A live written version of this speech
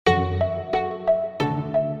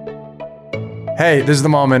Hey, this is the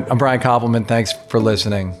moment. I'm Brian Koppelman. Thanks for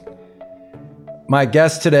listening. My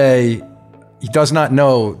guest today, he does not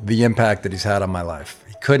know the impact that he's had on my life.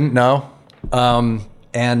 He couldn't know. But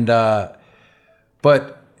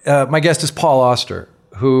my guest is Paul Auster,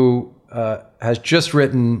 who has just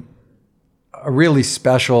written a really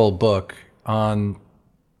special book on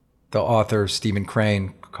the author Stephen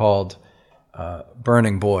Crane called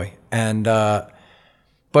Burning Boy. But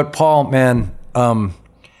Paul, man,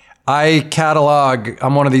 I'm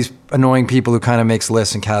one of these annoying people who kind of makes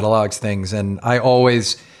lists and catalogs things. And I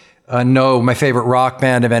always know my favorite rock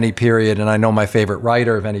band of any period, and I know my favorite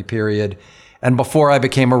writer of any period. And before I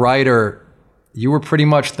became a writer, you were pretty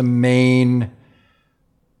much the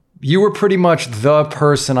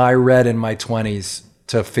person I read in my 20s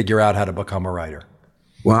to figure out how to become a writer.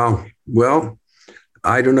 Wow. Well,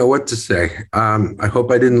 I don't know what to say. I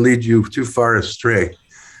hope I didn't lead you too far astray.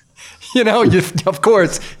 You know, of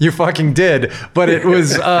course you fucking did, but it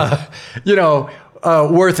was,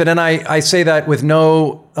 worth it. And I say that with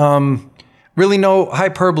really no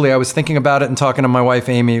hyperbole. I was thinking about it and talking to my wife,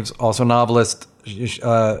 Amy, who's also a novelist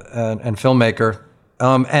and filmmaker.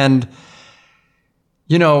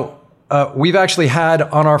 We've actually had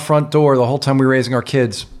on our front door the whole time we were raising our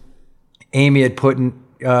kids, Amy had put in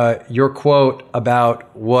your quote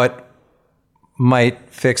about what might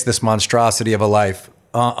fix this monstrosity of a life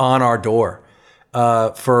on our door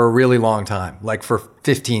for a really long time, like for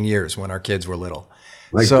 15 years when our kids were little.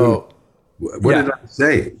 What did I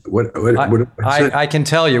say? What did I say? I can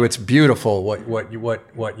tell you, it's beautiful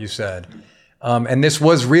what you said. And this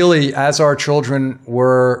was really as our children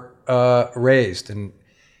were raised, and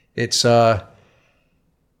it's in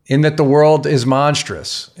that the world is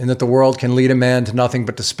monstrous, in that the world can lead a man to nothing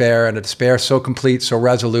but despair, and a despair so complete, so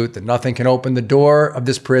resolute that nothing can open the door of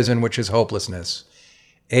this prison, which is hopelessness.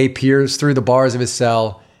 A peers through the bars of his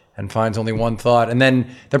cell and finds only one thought. And then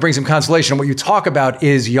that brings him consolation. And what you talk about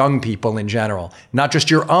is young people in general, not just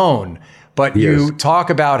your own, but yes. You talk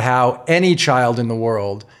about how any child in the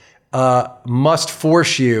world must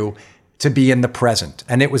force you to be in the present.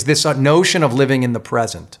 And it was this notion of living in the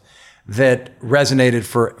present that resonated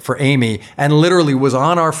for Amy and literally was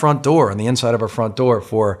on our front door, on the inside of our front door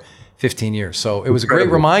for 15 years. So it was a great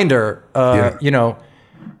reminder,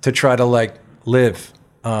 to try to live.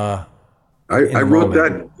 I wrote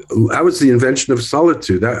that. That was the invention of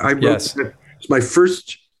solitude. I wrote that. It's my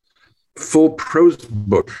first full prose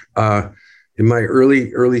book. In my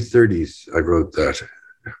early 30s, I wrote that.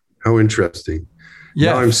 How interesting.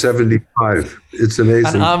 Yeah. Now I'm 75. It's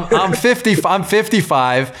amazing. And I'm 50. I'm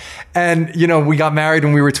 55, and we got married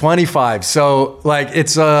when we were 25. So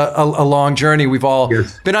it's a long journey we've all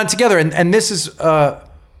been on together. And this is.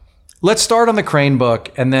 Let's start on the Crane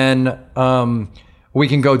book, and then we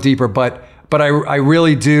can go deeper. But I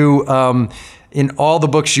really do. In all the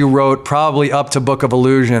books you wrote, probably up to Book of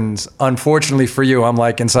Illusions, unfortunately for you, I'm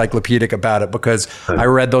encyclopedic about it because I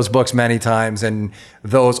read those books many times, and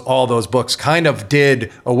all those books kind of did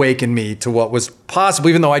awaken me to what was possible,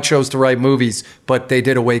 even though I chose to write movies, but they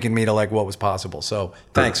did awaken me to what was possible. So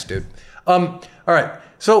thanks, dude. All right.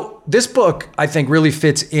 So this book, I think, really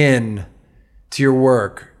fits in to your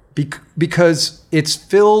work because it's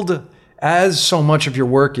filled, as so much of your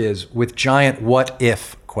work is, with giant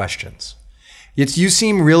what-if questions. You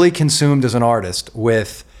seem really consumed as an artist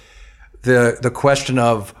with the question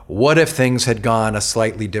of what if things had gone a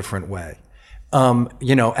slightly different way.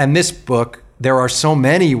 And this book, there are so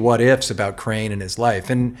many what ifs about Crane and his life.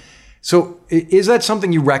 And so is that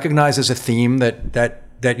something you recognize as a theme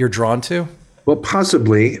that you're drawn to? Well,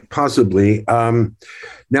 possibly.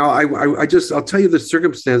 Now, I'll tell you the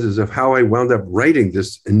circumstances of how I wound up writing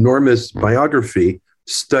this enormous biography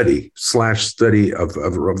study of a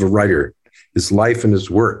writer, his life and his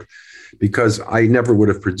work, because I never would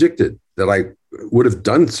have predicted that I would have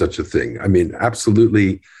done such a thing. I mean,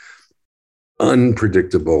 absolutely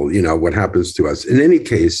unpredictable, what happens to us. In any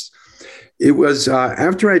case, it was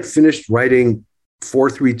after I'd finished writing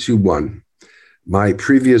 4321, my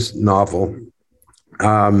previous novel,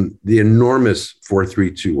 the enormous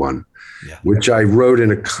 4321, which I wrote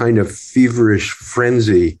in a kind of feverish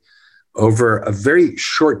frenzy over a very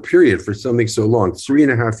short period for something so long,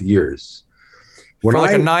 3.5 years. For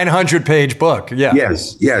a 900-page book, yeah.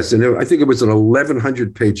 Yes. And I think it was an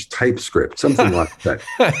 1,100-page typescript, something like that.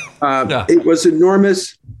 It was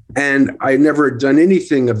enormous, and I never had done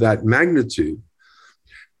anything of that magnitude.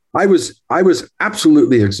 I was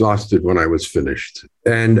absolutely exhausted when I was finished.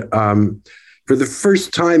 And for the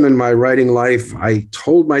first time in my writing life, I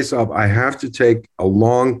told myself I have to take a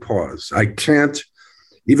long pause. I can't,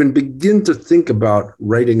 even begin to think about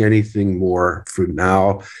writing anything more for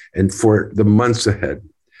now and for the months ahead,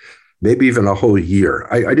 maybe even a whole year.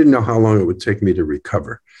 I didn't know how long it would take me to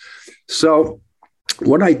recover. So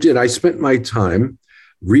what I did, I spent my time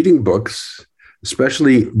reading books,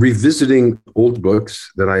 especially revisiting old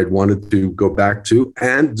books that I had wanted to go back to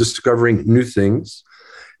and discovering new things.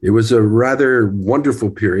 It was a rather wonderful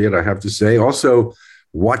period, I have to say. Also,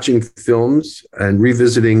 watching films and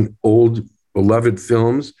revisiting old beloved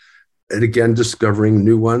films, and again, discovering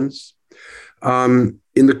new ones.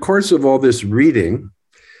 In the course of all this reading,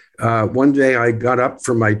 one day I got up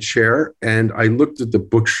from my chair and I looked at the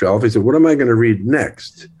bookshelf. I said, what am I going to read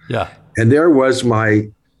next? Yeah. And there was my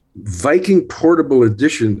Viking portable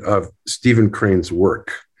edition of Stephen Crane's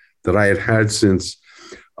work that I had had since,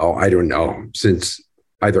 since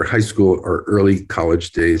either high school or early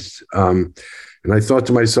college days. And I thought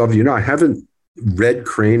to myself, I haven't read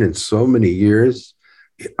Crane in so many years.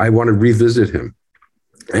 I want to revisit him.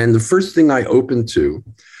 And the first thing I opened to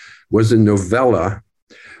was a novella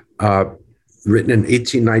written in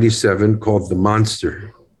 1897 called The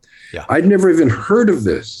Monster. Yeah. I'd never even heard of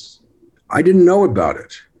this. I didn't know about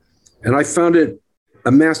it. And I found it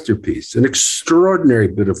a masterpiece, an extraordinary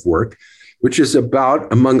bit of work, which is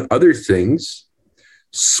about, among other things,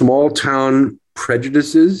 small town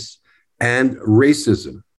prejudices and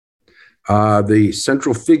racism. The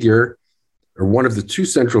central figure, or one of the two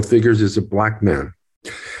central figures, is a Black man.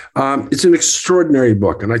 It's an extraordinary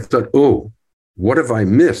book. And I thought, oh, what have I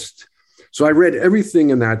missed? So I read everything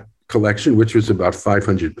in that collection, which was about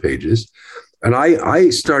 500 pages. And I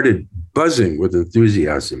started buzzing with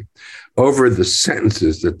enthusiasm over the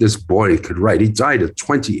sentences that this boy could write. He died at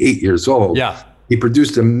 28 years old. Yeah. He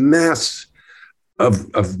produced a mass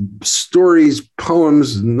of stories,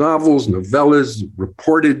 poems, novels, novellas,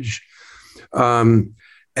 reportage.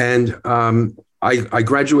 I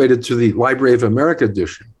graduated to the Library of America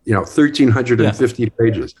edition, 1,350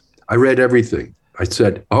 pages. I read everything. I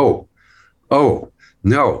said, no,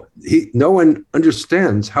 no one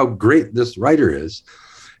understands how great this writer is.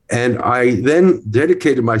 And I then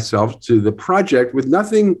dedicated myself to the project with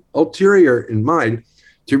nothing ulterior in mind,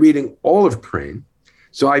 to reading all of Crane.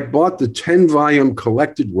 So I bought the 10-volume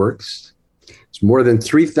collected works. It's more than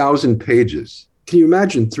 3,000 pages. Can you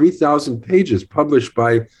imagine 3,000 pages published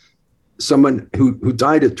by someone who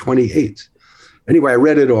died at 28? Anyway, I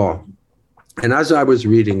read it all. And as I was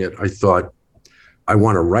reading it, I thought, I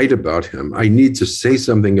want to write about him. I need to say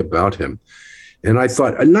something about him. And I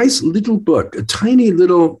thought, a nice little book, a tiny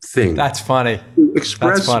little thing. That's funny. To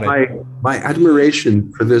express my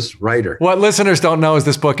admiration for this writer. What listeners don't know is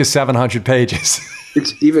this book is 700 pages.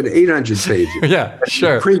 It's even 800 pages. Yeah,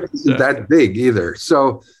 sure. The print isn't that big either.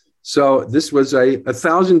 So this was a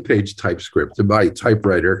 1,000-page typescript to my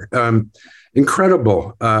typewriter.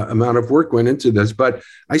 Incredible amount of work went into this. But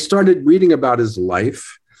I started reading about his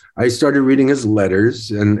life. I started reading his letters,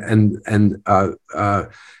 and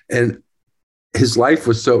his life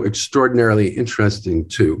was so extraordinarily interesting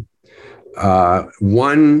too.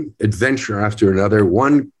 One adventure after another,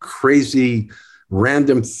 one crazy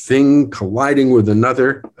random thing colliding with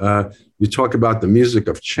another. You talk about the music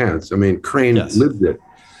of chance. I mean, Crane lived it.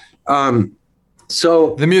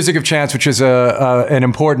 So The Music of Chance, which is an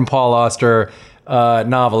important Paul Auster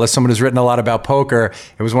novel, as someone who's written a lot about poker,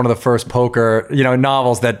 it was one of the first poker,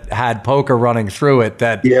 novels that had poker running through it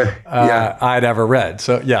that I'd ever read.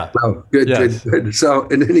 So yeah. Well, good. So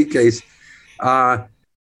in any case,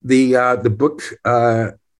 the book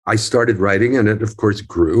I started writing, and it of course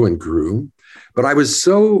grew and grew, but I was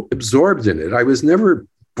so absorbed in it, I was never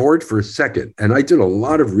bored for a second, and I did a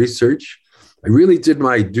lot of research. I really did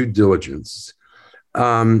my due diligence,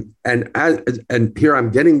 and here I'm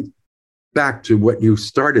getting back to what you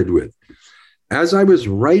started with. As I was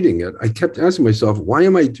writing it, I kept asking myself, why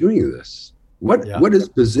am I doing this? What has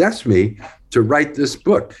possessed me to write this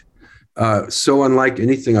book? So unlike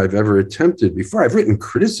anything I've ever attempted before. I've written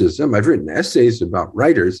criticism, I've written essays about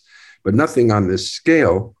writers, but nothing on this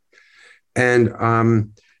scale. And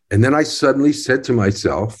then I suddenly said to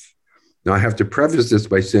myself, now I have to preface this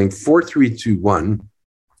by saying 4321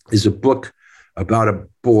 is a book about a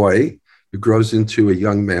boy who grows into a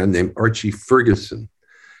young man named Archie Ferguson.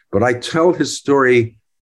 But I tell his story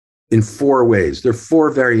in 4 ways. There are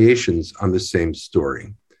 4 variations on the same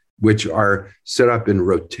story, which are set up in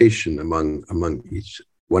rotation among each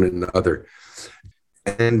one another.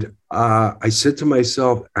 And I said to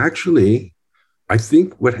myself, actually, I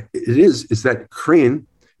think what it is that Crane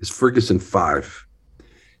is Ferguson 5.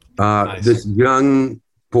 Nice. This young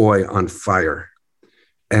boy on fire.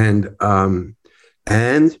 And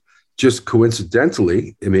just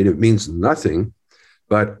coincidentally, I mean, it means nothing,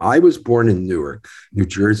 but I was born in Newark, New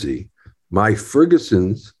Jersey. My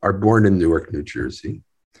Fergusons are born in Newark, New Jersey.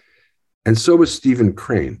 And so was Stephen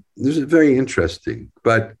Crane. This is very interesting,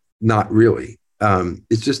 but not really.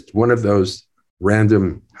 It's just one of those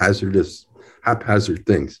random, haphazard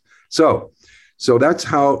things. So that's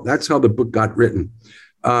how the book got written.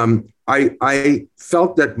 I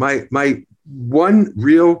felt that my one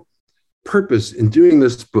real purpose in doing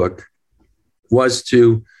this book was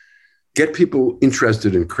to get people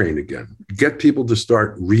interested in Crane again, get people to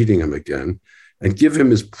start reading him again, and give him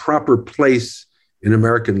his proper place in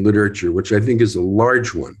American literature, which I think is a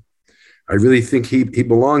large one. I really think he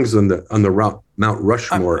belongs on the Mount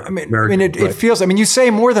Rushmore. It feels. I mean, you say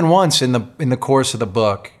more than once in the course of the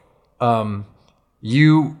book,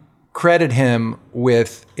 you credit him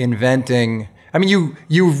with inventing. I mean,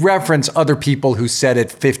 you reference other people who said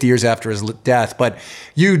it 50 years after his death, but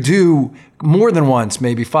you do more than once,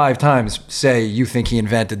 maybe 5 times, say you think he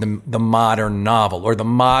invented the modern novel or the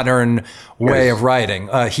modern way of writing.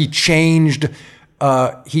 He changed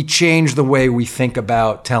the way we think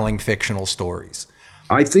about telling fictional stories.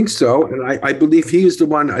 I think so, and I believe he is the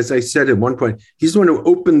one, as I said at one point, he's the one who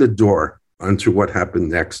opened the door onto what happened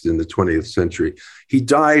next in the 20th century. He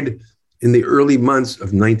died in the early months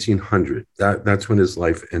of 1900. That's when his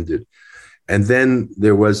life ended. And then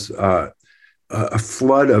there was a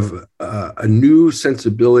flood of a new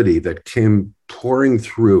sensibility that came pouring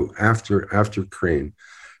through after Crane,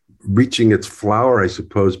 reaching its flower, I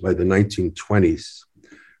suppose, by the 1920s.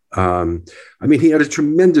 I mean, he had a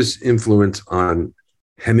tremendous influence on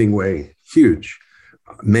Hemingway, huge,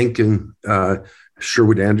 Mencken,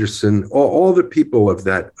 Sherwood Anderson, all the people of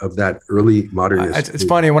that early modernist. It's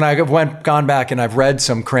funny, when I gone back and I've read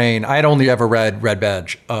some Crane, I had only ever read Red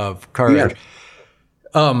Badge of Courage.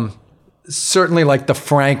 Yeah. Certainly like the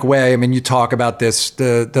frank way. I mean, you talk about this,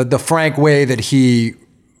 the frank way that he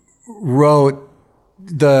wrote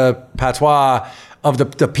the patois of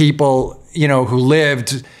the people, who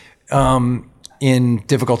lived in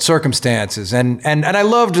difficult circumstances. And I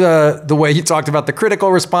loved the way he talked about the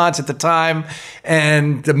critical response at the time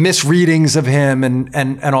and the misreadings of him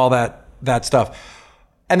and all that stuff.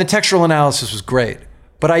 And the textual analysis was great.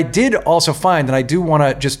 But I did also find, and I do want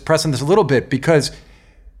to just press on this a little bit, because,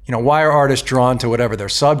 why are artists drawn to whatever their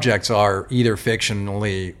subjects are, either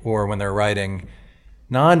fictionally or when they're writing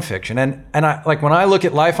nonfiction? And I, like, when I look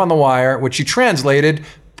at Life on the Wire, which you translated,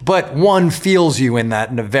 but one feels you in that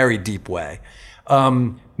in a very deep way.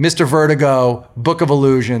 Mr. Vertigo, Book of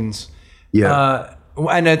Illusions, and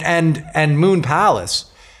Moon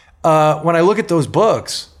Palace. When I look at those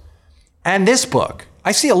books and this book,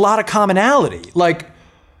 I see a lot of commonality.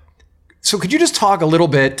 So could you just talk a little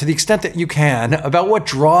bit, to the extent that you can, about what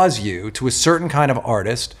draws you to a certain kind of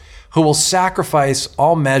artist who will sacrifice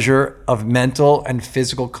all measure of mental and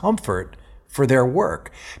physical comfort for their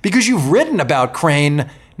work? Because you've written about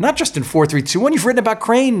Crane, not just in 4321, you've written about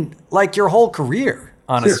Crane like your whole career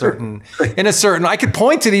on I could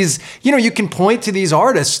point to these, you can point to these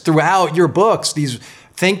artists throughout your books, these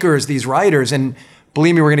thinkers, these writers. And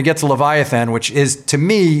believe me, we're going to get to Leviathan, which is, to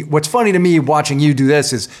me, what's funny to me watching you do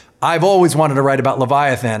this is I've always wanted to write about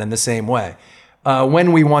Leviathan in the same way.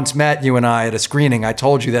 When we once met, you and I, at a screening, I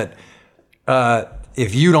told you that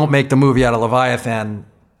if you don't make the movie out of Leviathan,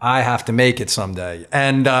 I have to make it someday.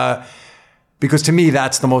 And because to me,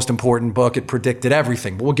 that's the most important book. It predicted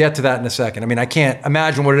everything. But we'll get to that in a second. I mean, I can't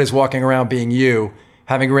imagine what it is walking around being you,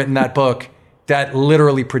 having written that book that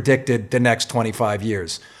literally predicted the next 25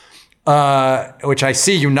 years. Which I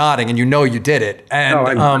see you nodding, and you did it.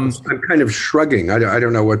 And I'm kind of shrugging. I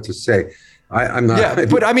don't know what to say. I'm not. Yeah,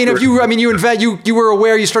 but I mean, you were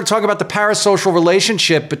aware. You started talking about the parasocial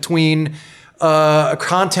relationship between a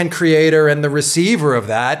content creator and the receiver of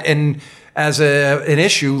that, and as an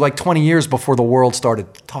issue like 20 years before the world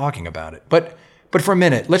started talking about it. But for a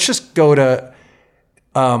minute, let's just go to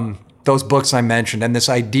those books I mentioned and this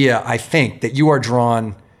idea. I think that you are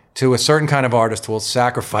drawn to a certain kind of artist who will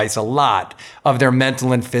sacrifice a lot of their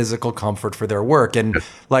mental and physical comfort for their work. And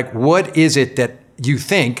what is it that you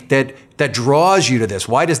think that draws you to this?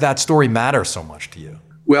 Why does that story matter so much to you?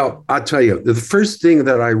 Well, I'll tell you, the first thing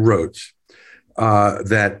that I wrote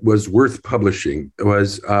that was worth publishing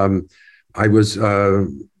was I was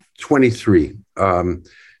 23. And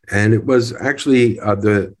it was actually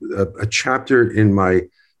a chapter in my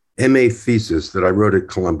MA thesis that I wrote at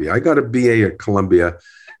Columbia. I got a BA at Columbia.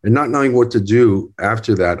 And not knowing what to do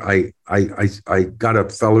after that, I got a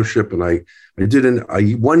fellowship, and I did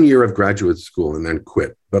 1 year of graduate school and then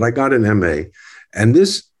quit. But I got an MA, and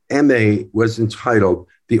this MA was entitled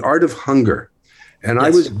The Art of Hunger. And yes. I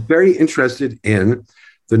was very interested in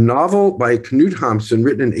the novel by Knut Hamsun,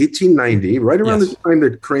 written in 1890, right around the time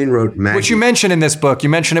that Crane wrote Maggie. Which you mention in this book. You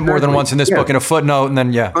mention it more than once in this book in a footnote, and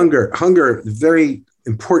then, Hunger, very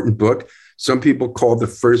important book. Some people call the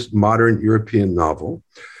first modern European novel.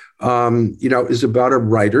 Is about a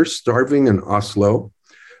writer starving in Oslo.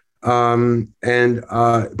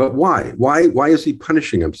 But why? Why is he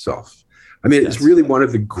punishing himself? I mean, it's really one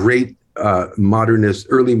of the great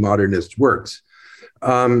early modernist works.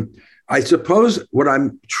 I suppose what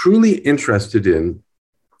I'm truly interested in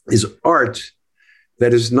is art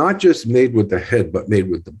that is not just made with the head, but made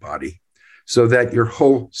with the body, so that your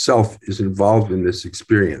whole self is involved in this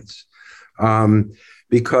experience.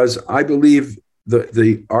 Because I believe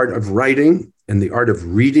the art of writing and the art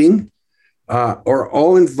of reading are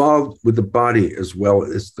all involved with the body as well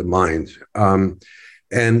as the mind.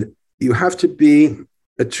 And you have to be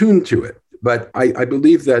attuned to it. But I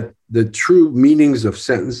believe that the true meanings of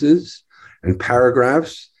sentences and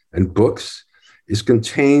paragraphs and books is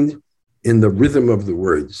contained in the rhythm of the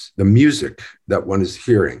words, the music that one is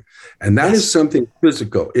hearing. And that is something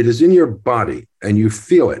physical. It is in your body and you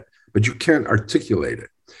feel it, but you can't articulate it.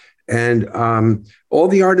 And all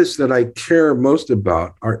the artists that I care most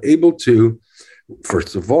about are able to,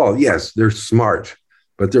 first of all, yes, they're smart,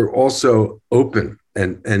 but they're also open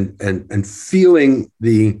and feeling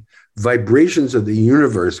the vibrations of the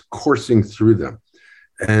universe coursing through them.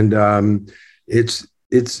 And it's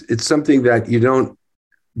something that you don't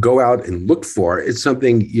go out and look for. It's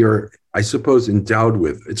something you're, I suppose, endowed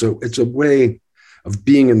with. It's a way of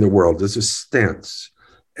being in the world. It's a stance.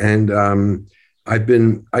 And I've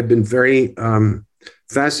been very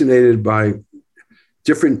fascinated by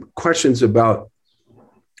different questions about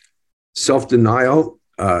self-denial,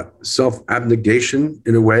 self-abnegation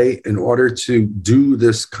in a way, in order to do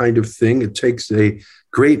this kind of thing. It takes a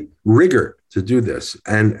great rigor to do this,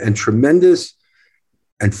 and tremendous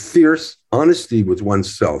and fierce honesty with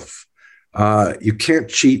oneself. You can't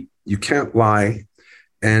cheat, you can't lie,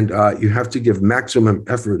 and you have to give maximum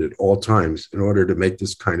effort at all times in order to make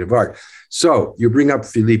this kind of art. So you bring up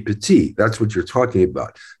Philippe Petit. That's what you're talking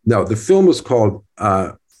about. No, the film was called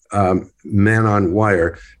Man on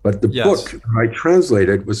Wire, but the book I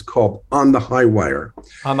translated was called On the High Wire.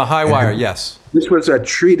 On the High Wire, yes. This was a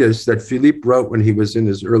treatise that Philippe wrote when he was in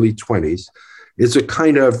his early 20s. It's a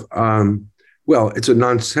kind of, it's a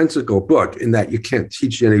nonsensical book in that you can't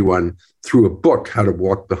teach anyone through a book how to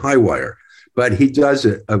walk the high wire. But he does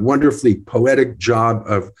a wonderfully poetic job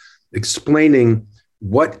of explaining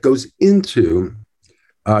what goes into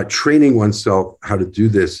training oneself how to do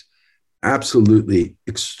this absolutely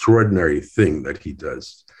extraordinary thing that he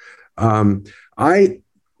does. I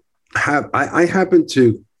happened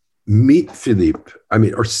to meet Philippe,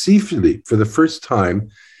 or see Philippe for the first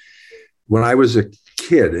time when I was a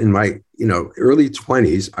kid in my early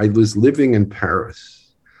 20s. I was living in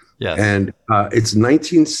Paris. Yes. And it's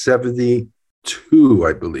 1972,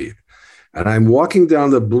 I believe. And I'm walking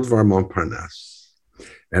down the Boulevard Montparnasse,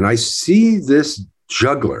 and I see this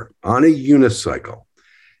juggler on a unicycle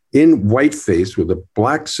in whiteface with a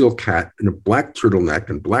black silk hat and a black turtleneck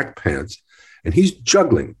and black pants. And he's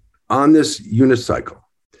juggling on this unicycle.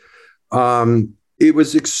 It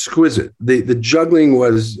was exquisite. The juggling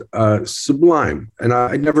was sublime. And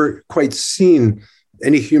I'd never quite seen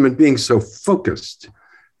any human being so focused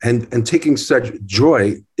and taking such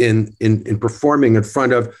joy in performing in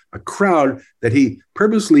front of a crowd that he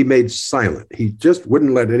purposely made silent. He just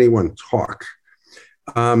wouldn't let anyone talk.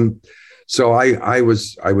 So I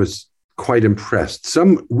was quite impressed.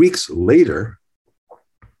 Some weeks later,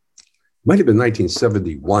 might have been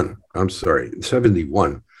 1971. I'm sorry,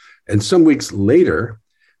 71. And some weeks later,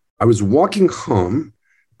 I was walking home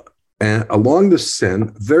along the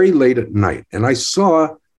Seine very late at night, and I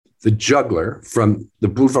saw the juggler from the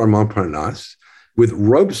Boulevard Montparnasse with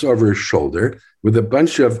ropes over his shoulder, with a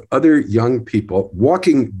bunch of other young people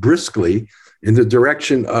walking briskly in the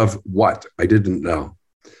direction of what? I didn't know.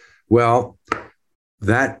 Well,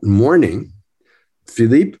 that morning,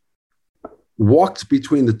 Philippe walked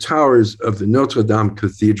between the towers of the Notre Dame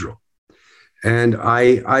Cathedral. And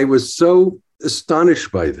I was so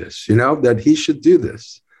astonished by this, that he should do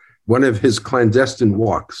this, one of his clandestine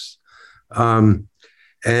walks. And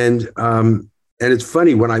it's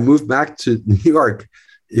funny, when I moved back to New York,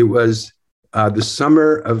 it was the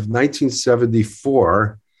summer of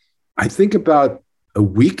 1974. I think about a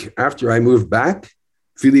week after I moved back,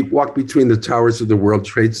 Philippe walked between the towers of the World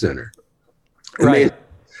Trade Center. Right.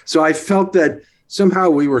 So I felt that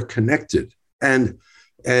somehow we were connected, and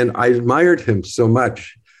I admired him so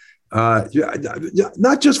much,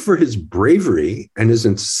 not just for his bravery and his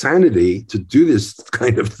insanity to do this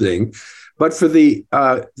kind of thing, but for the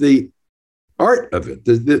art of it,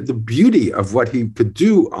 the beauty of what he could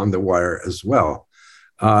do on the wire as well.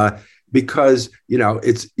 Because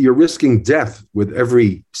you're risking death with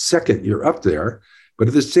every second you're up there, but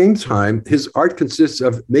at the same time, his art consists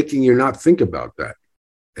of making you not think about that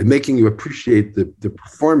and making you appreciate the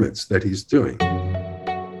performance that he's doing.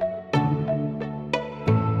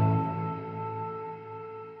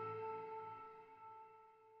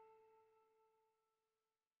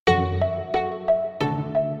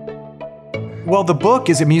 Well, the book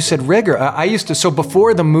is, I mean, you said rigor. I used to, so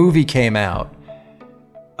before the movie came out,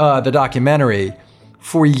 the documentary,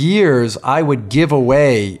 for years, I would give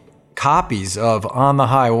away copies of On the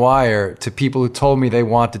High Wire to people who told me they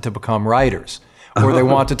wanted to become writers or they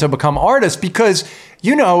wanted to become artists because,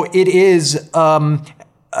 it is,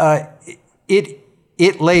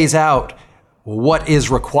 it lays out what is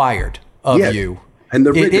required of you. And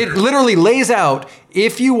it literally lays out,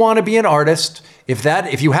 if you want to be an artist,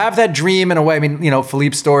 if you have that dream in a way, I mean,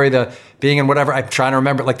 Philippe's story, the being in whatever, I'm trying to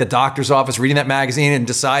remember, like the doctor's office, reading that magazine and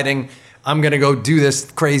deciding I'm going to go do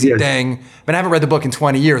this crazy thing. I mean, I haven't read the book in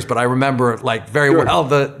 20 years, but I remember like very well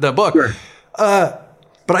the book. Sure.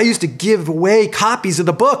 But I used to give away copies of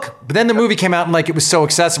the book. But then the movie came out and like it was so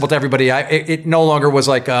accessible to everybody. It no longer was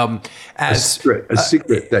like a secret.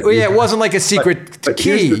 It wasn't like a secret but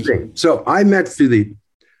key. Here's the thing. So I met Philippe.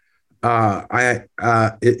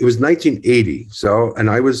 It was 1980. So, and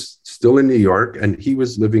I was still in New York, and he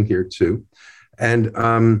was living here too. And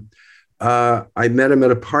I met him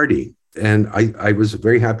at a party, and I was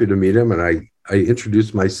very happy to meet him. And I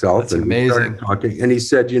introduced myself. That's and amazing. We started talking. And he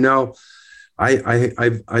said, I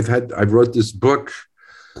wrote this book,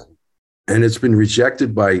 and it's been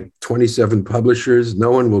rejected by 27 publishers. No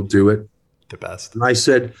one will do it. The best. And I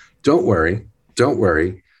said, don't worry.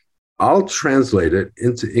 I'll translate it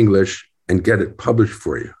into English and get it published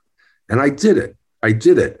for you. And I did it.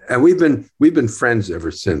 And we've been friends ever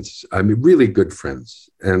since. I mean, really good friends.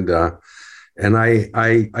 And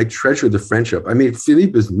I treasure the friendship. I mean,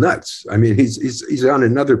 Philippe is nuts. I mean, he's on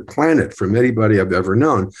another planet from anybody I've ever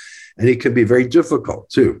known. And he can be very difficult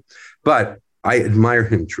too. But I admire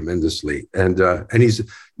him tremendously. And he's,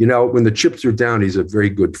 when the chips are down, he's a very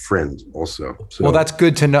good friend also. So. Well, that's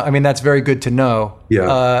good to know. I mean, that's very good to know.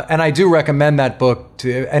 Yeah. And I do recommend that book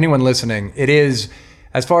to anyone listening. It is,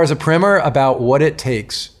 as far as a primer, about what it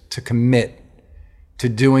takes to commit to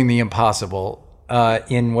doing the impossible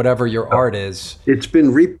in whatever your art is. It's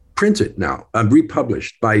been reprinted now,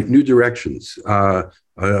 republished by New Directions a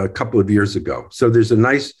couple of years ago. So there's a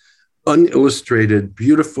nice unillustrated,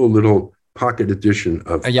 beautiful little pocket edition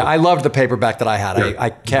of. I loved the paperback that I had.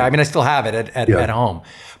 Yeah. I still have it at home.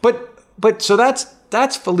 But so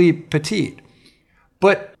that's Philippe Petit.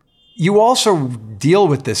 But you also deal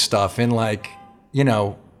with this stuff in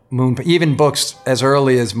even books as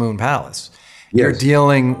early as Moon Palace. Yes. You're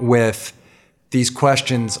dealing with these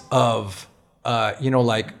questions of,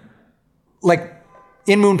 like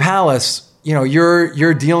in Moon Palace,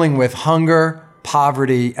 you're dealing with hunger,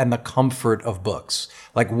 poverty, and the comfort of books,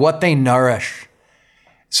 like what they nourish.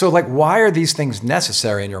 So why are these things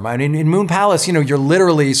necessary in your mind? In Moon Palace, you're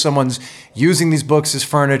literally someone's using these books as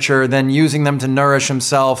furniture, then using them to nourish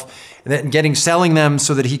himself, then selling them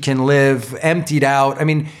so that he can live emptied out. I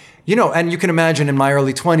mean, and you can imagine in my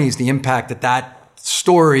early 20s, the impact that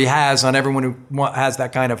story has on everyone who has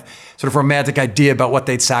that kind of sort of romantic idea about what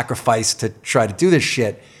they'd sacrifice to try to do this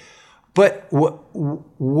shit. But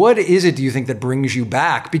what is it, do you think, that brings you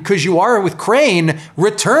back? Because you are, with Crane,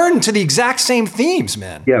 returned to the exact same themes,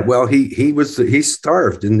 man. Yeah, well, he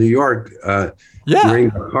starved in New York during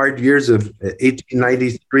the hard years of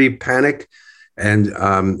 1893 panic and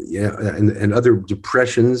other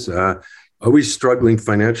depressions, always struggling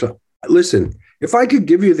financially. Listen, if I could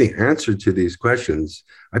give you the answer to these questions,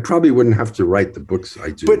 I probably wouldn't have to write the books I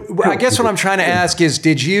do. But I guess what I'm trying to ask is,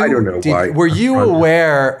 I don't know why. Were you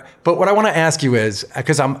aware, but what I want to ask you is,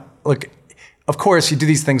 because of course you do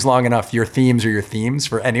these things long enough, your themes are your themes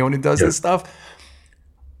for anyone who does this stuff.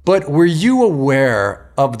 But were you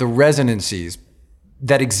aware of the resonancies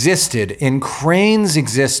that existed in Crane's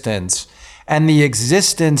existence and the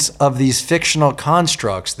existence of these fictional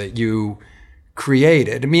constructs that you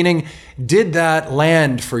created? Meaning, did that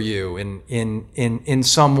land for you in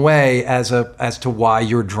some way as to why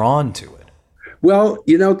you're drawn to it? Well,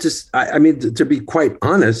 to be quite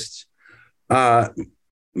honest,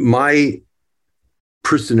 my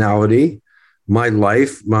personality, my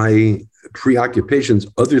life, my preoccupations,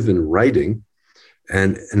 other than writing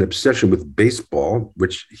and an obsession with baseball,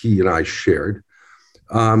 which he and I shared,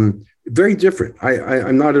 very different.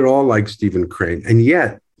 I'm not at all like Stephen Crane, and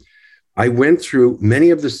yet I went through many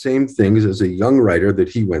of the same things as a young writer that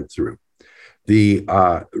he went through. The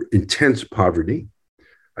intense poverty.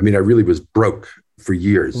 I mean, I really was broke for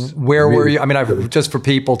years. Where were you? I mean, just for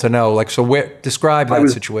people to know, like, so describe that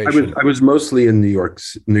situation. I was mostly in New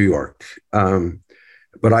York,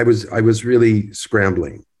 but I was really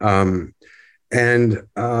scrambling. And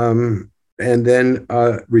then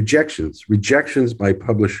rejections by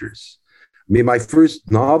publishers. I mean, my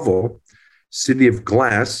first novel, City of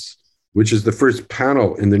Glass, which is the first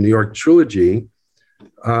panel in the New York trilogy,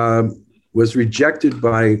 was rejected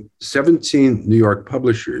by 17 New York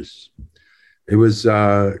publishers. It was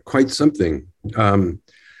quite something.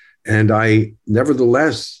 And I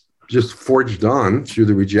nevertheless just forged on through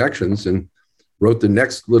the rejections and wrote the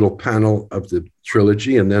next little panel of the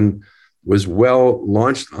trilogy, and then was well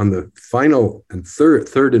launched on the final and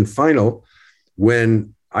third and final,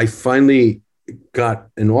 when I finally got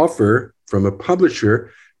an offer from a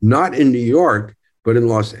publisher, not in New York, but in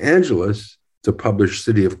Los Angeles, to publish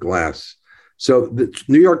City of Glass. So the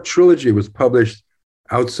New York trilogy was published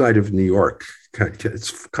outside of New York.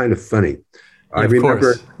 It's kind of funny. Yeah, I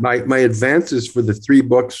remember my advances for the 3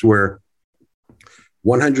 books were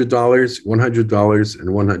 $100, $100, and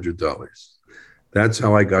 $100. That's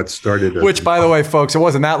how I got started. Which, by the way, folks, it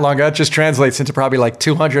wasn't that long ago. That just translates into probably like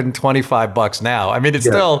 $225 now. I mean, it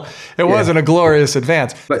wasn't a glorious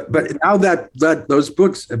advance. But now that those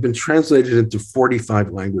books have been translated into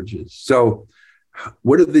 45 languages. So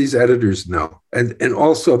what do these editors know? And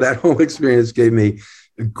also that whole experience gave me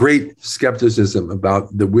a great skepticism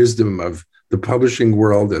about the wisdom of the publishing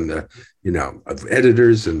world and of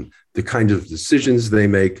editors and the kind of decisions they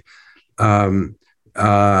make.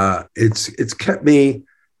 It's kept me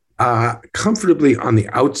comfortably on the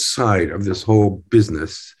outside of this whole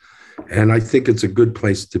business. And I think it's a good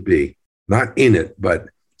place to be, not in it, but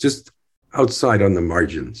just outside on the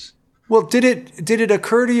margins. Well, did it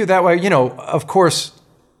occur to you that way? Of course,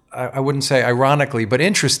 I wouldn't say ironically, but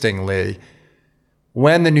interestingly,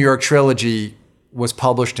 when the New York trilogy was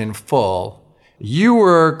published in full, you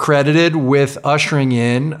were credited with ushering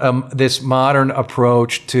in this modern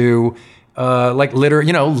approach to literary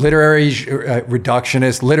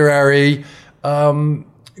reductionist, literary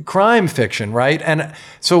crime fiction, right? And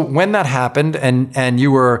so when that happened, and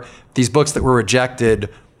these books that were rejected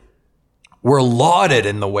were lauded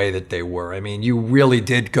in the way that they were. I mean, you really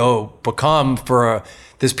did become for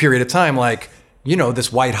this period of time,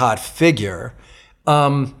 this white hot figure.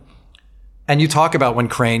 And you talk about when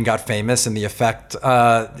Crane got famous and the effect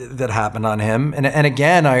that happened on him. And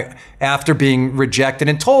again, after being rejected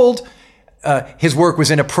and told his work was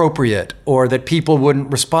inappropriate, or that people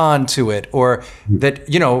wouldn't respond to it, or that,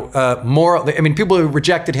 people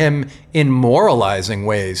rejected him in moralizing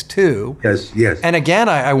ways too. Yes. And again,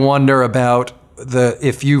 I wonder about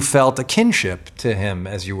if you felt a kinship to him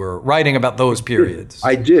as you were writing about those periods.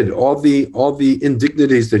 I did. All the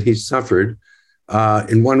indignities that he suffered,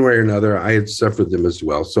 in one way or another, I had suffered them as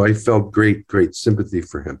well. So I felt great sympathy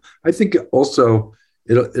for him. I think also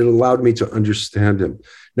it allowed me to understand him.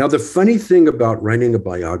 Now, the funny thing about writing a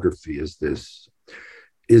biography is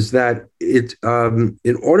that it,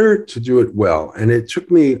 in order to do it well, and it took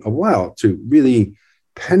me a while to really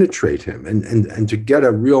penetrate him and to get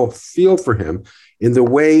a real feel for him in the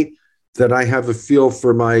way that I have a feel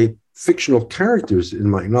for my fictional characters in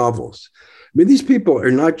my novels. I mean, these people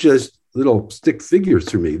are not just little stick figures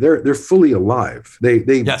to me. They're fully alive. They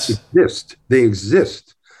exist. They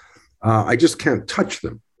exist. I just can't touch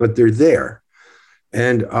them, but they're there.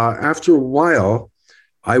 And after a while,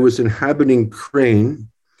 I was inhabiting Crane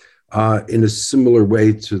in a similar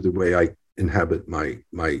way to the way I inhabit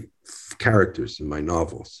my characters in my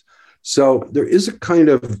novels. So there is a kind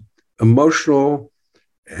of emotional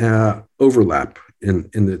overlap in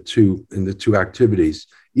the two activities,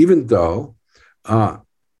 even though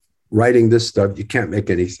writing this stuff, you can't make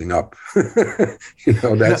anything up.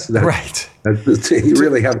 That's right. That's the thing. You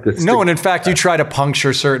really have to. No, and in fact, you try to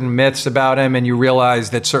puncture certain myths about him, and you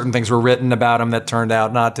realize that certain things were written about him that turned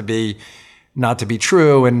out not to be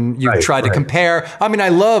true, and you try to compare. I mean, I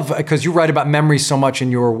love, because you write about memory so much in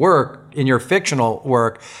your work, in your fictional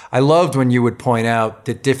work. I loved when you would point out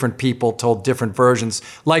that different people told different versions,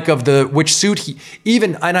 like of which suit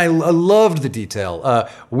and I loved the detail,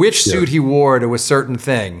 which suit he wore to a certain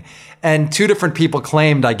thing. And 2 different people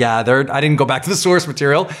claimed, I gathered, I didn't go back to the source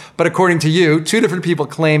material, but according to you, 2 different people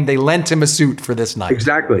claimed they lent him a suit for this night.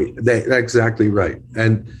 Exactly. That's exactly right.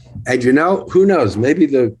 And who knows? Maybe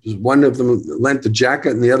one of them lent the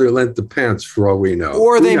jacket and the other lent the pants, for all we know.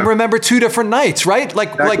 Or they remember 2 different nights, right?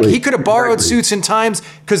 Like he could have borrowed suits in times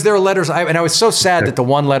because there are letters, and I was so sad that the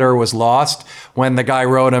one letter was lost when the guy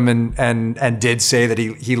wrote him and did say that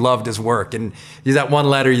he loved his work, and that one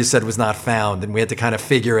letter you said was not found, and we had to kind of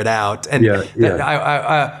figure it out. And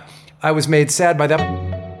I was made sad by that.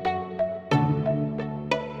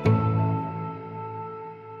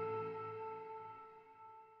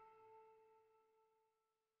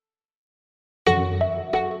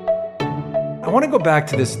 I want to go back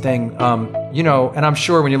to this thing, and I'm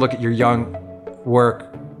sure when you look at your young work,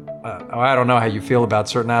 I don't know how you feel about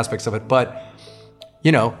certain aspects of it, but,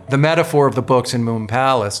 the metaphor of the books in Moon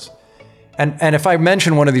Palace. And if I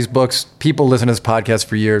mention one of these books, people listen to this podcast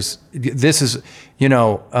for years. This is,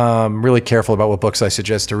 really careful about what books I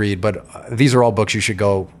suggest to read, but these are all books you should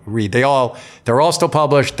go read. They're all still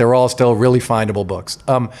published. They're all still really findable books.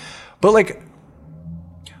 But like,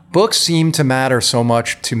 books seem to matter so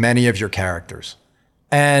much to many of your characters,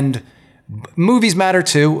 and movies matter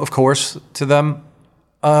too, of course, to them.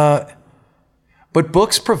 But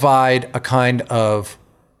books provide a kind of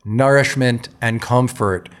nourishment and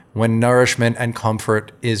comfort when nourishment and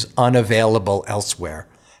comfort is unavailable elsewhere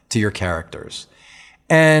to your characters.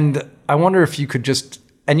 And I wonder if you could just,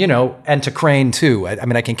 and to Crane too. I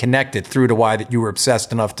mean, I can connect it through to why that you were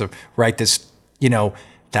obsessed enough to write this,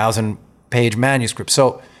 1,000-page manuscript.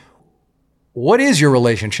 So what is your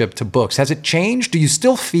relationship to books? Has it changed? Do you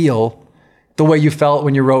still feel the way you felt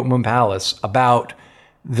when you wrote Moon Palace about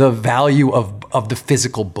the value of the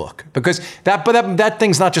physical book? Because that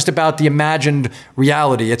thing's not just about the imagined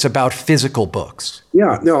reality, it's about physical books.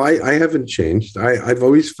 Yeah, no, I haven't changed. I've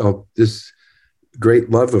always felt this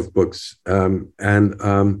great love of books. I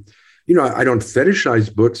don't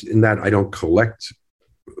fetishize books in that I don't collect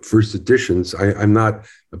first editions. I'm not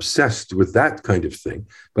obsessed with that kind of thing.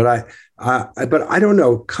 But I don't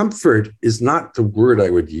know. Comfort is not the word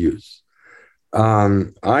I would use.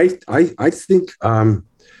 I think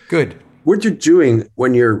good. What you're doing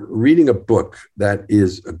when you're reading a book that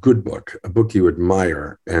is a good book, a book you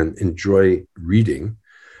admire and enjoy reading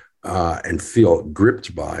and feel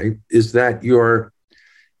gripped by, is that you're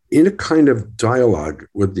in a kind of dialogue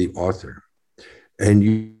with the author, and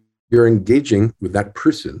you're engaging with that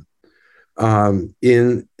person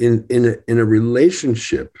in a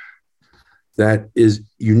relationship that is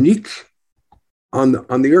unique on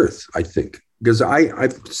the earth, I think, because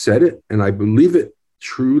I've said it and I believe it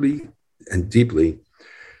truly and deeply,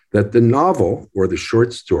 that the novel or the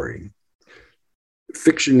short story,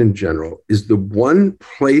 fiction in general, is the one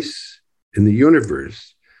place in the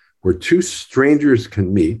universe where two strangers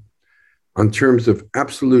can meet on terms of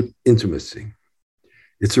absolute intimacy.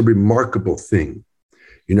 It's a remarkable thing,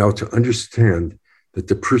 to understand that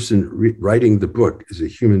the person writing the book is a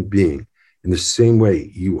human being in the same way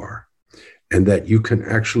you are, and that you can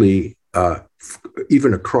actually,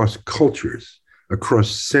 even across cultures,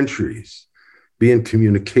 across centuries, be in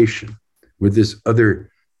communication with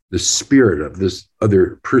the spirit of this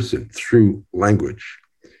other person through language.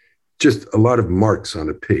 Just a lot of marks on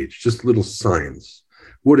a page, just little signs.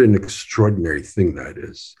 What an extraordinary thing that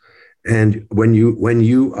is. And when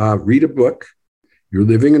you read a book, you're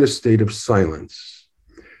living in a state of silence.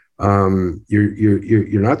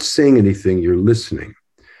 You're not saying anything, you're listening.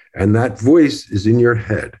 And that voice is in your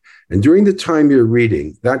head. And during the time you're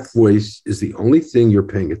reading, that voice is the only thing you're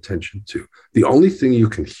paying attention to, the only thing you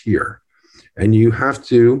can hear. And you have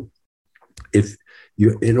to,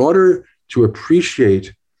 in order to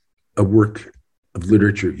appreciate a work of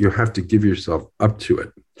literature, you have to give yourself up to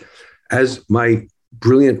it. As my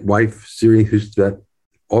brilliant wife, Siri Hustet,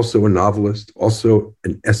 also a novelist, also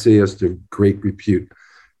an essayist of great repute,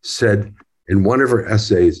 said in one of her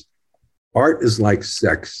essays, art is like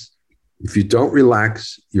sex. If you don't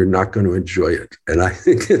relax, you're not going to enjoy it. And I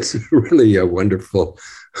think it's really a wonderful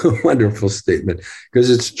statement,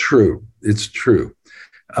 because it's true. It's true.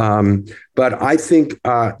 But I think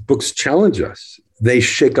books challenge us. They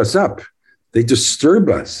shake us up. They disturb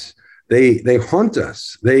us. They haunt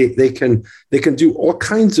us. They can do all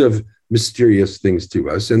kinds of mysterious things to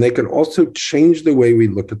us, and they can also change the way we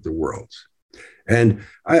look at the world. And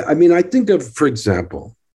I think of, for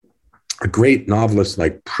example, a great novelist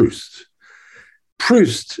like Proust.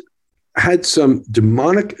 Proust had some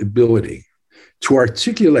demonic ability to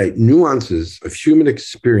articulate nuances of human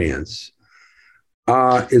experience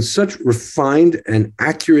in such refined and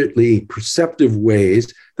accurately perceptive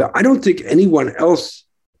ways that I don't think anyone else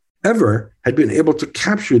ever had been able to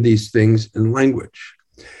capture these things in language.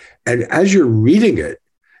 And as you're reading it,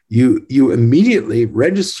 you immediately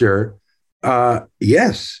register,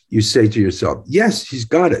 yes, you say to yourself, yes, he's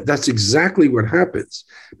got it. That's exactly what happens.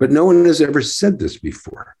 But no one has ever said this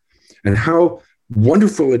before. And how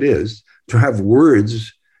wonderful it is to have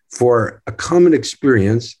words for a common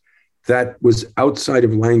experience that was outside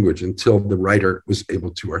of language until the writer was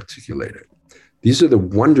able to articulate it. These are the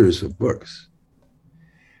wonders of books.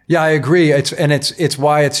 Yeah, I agree. It's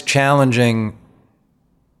why it's challenging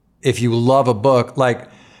if you love a book. Like,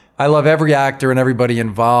 I love every actor and everybody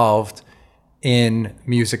involved in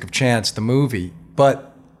Music of Chance, the movie,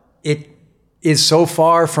 but it is so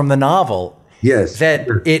far from the novel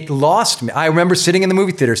that it lost me. I remember sitting in the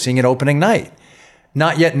movie theater, seeing it opening night,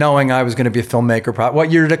 not yet knowing I was going to be a filmmaker.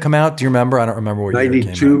 What year did it come out? Do you remember? I don't remember what year it came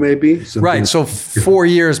out. 92 maybe? Right, so 4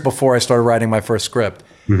 years before I started writing my first script.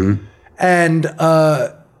 Mm-hmm. And,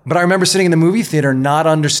 but I remember sitting in the movie theater not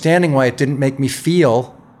understanding why it didn't make me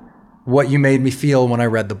feel what you made me feel when I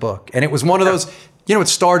read the book. And it was one of those, it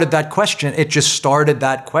started that question. It just started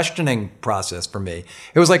that questioning process for me.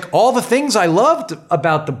 It was like all the things I loved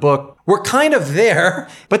about the book were kind of there,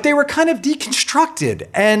 but they were kind of deconstructed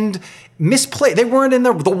and misplaced. They weren't in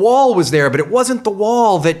the wall was there, but it wasn't the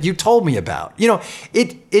wall that you told me about.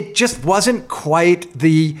 It just wasn't quite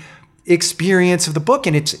the experience of the book.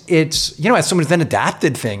 And it's as someone who's then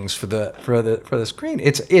adapted things for the screen,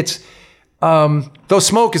 though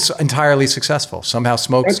Smoke is entirely successful. Somehow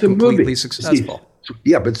Smoke's completely successful.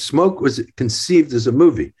 Yeah, but Smoke was conceived as a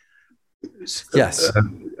movie. Yes.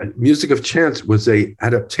 Music of Chance was a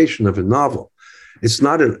adaptation of a novel. It's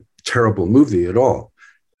not a terrible movie at all,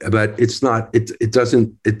 but it's not,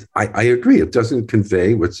 I agree. It doesn't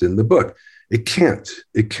convey what's in the book. It can't.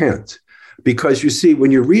 Because you see,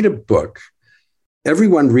 when you read a book,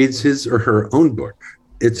 everyone reads his or her own book.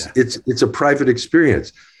 It's a private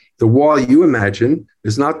experience. The wall you imagine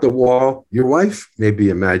is not the wall your wife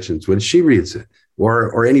maybe imagines when she reads it,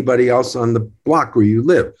 or anybody else on the block where you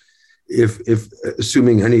live, if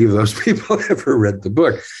assuming any of those people ever read the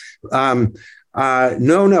book.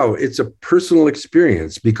 No, it's a personal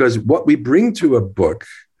experience, because what we bring to a book,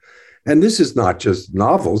 and this is not just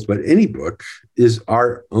novels, but any book, is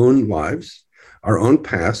our own lives, our own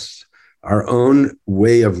pasts, our own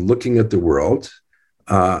way of looking at the world,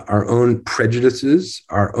 our own prejudices,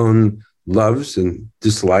 our own loves and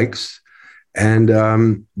dislikes. And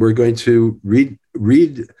we're going to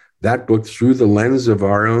read that book through the lens of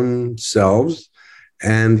our own selves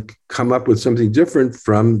and come up with something different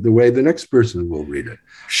from the way the next person will read it.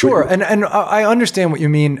 Sure. And I understand what you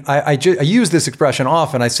mean. I use this expression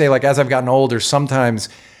often. I say, like, as I've gotten older, sometimes,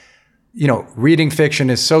 reading fiction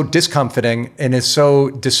is so discomforting and is so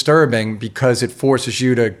disturbing because it forces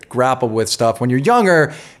you to grapple with stuff. When you're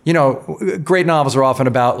younger, great novels are often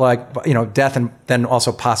about death and then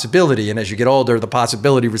also possibility. And as you get older, the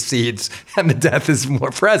possibility recedes and the death is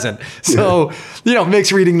more present. So,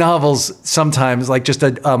 makes reading novels sometimes like just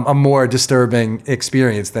a more disturbing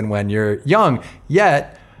experience than when you're young.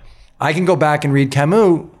 Yet, I can go back and read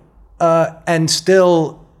Camus and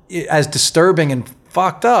still, as disturbing and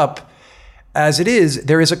fucked up as it is,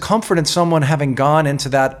 there is a comfort in someone having gone into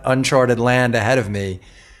that uncharted land ahead of me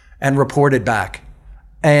and reported back.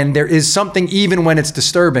 And there is something, even when it's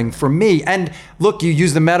disturbing for me. And look, you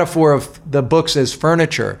use the metaphor of the books as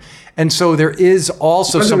furniture. And so there is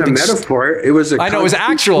also something. It wasn't a metaphor. It was I know, it was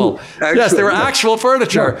actual. Yes, there were actual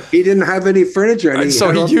furniture. No, he didn't have any furniture. And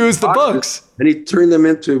so he used the books. And he turned them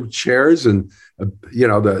into chairs and,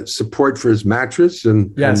 the support for his mattress.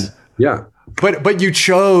 And, yes. And, yeah. But you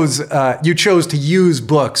chose to use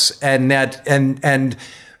books, and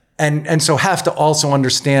so have to also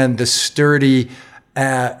understand the sturdy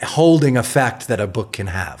holding effect that a book can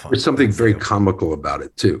have. There's something very comical about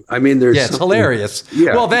it too. I mean, it's hilarious.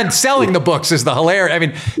 Yeah. Well, then selling the books is the hilarious. I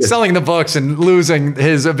mean, selling the books and losing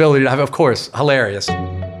his ability to have, of course, hilarious.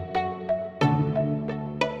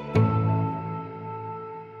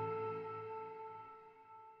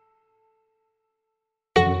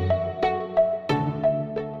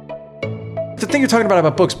 The thing you're talking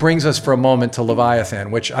about books brings us for a moment to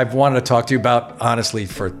Leviathan, which I've wanted to talk to you about, honestly,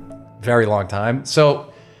 for a very long time.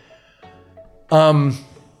 So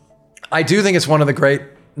I do think it's one of the great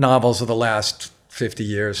novels of the last 50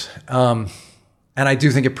 years. And I do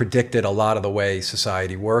think it predicted a lot of the way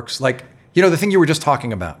society works. Like, the thing you were just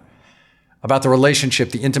talking about the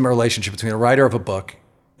relationship, the intimate relationship between a writer of a book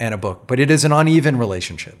and a book. But it is an uneven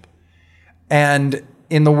relationship. And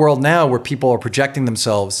in the world now where people are projecting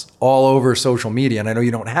themselves all over social media, and I know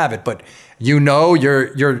you don't have it, but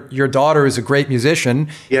your daughter is a great musician,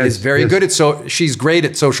 is very good at she's great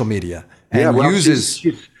at social media and uses.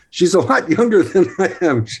 She's a lot younger than I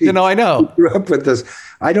am. I know. She grew up with this.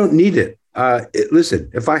 I don't need it.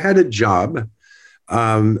 Listen, if I had a job,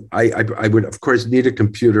 I would of course need a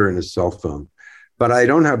computer and a cell phone. but I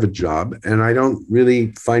don't have a job and I don't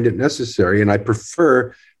really find it necessary. And I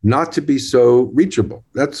prefer not to be so reachable.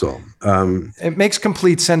 That's all. It makes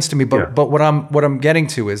complete sense to me. But what I'm getting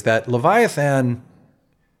to is that Leviathan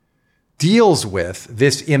deals with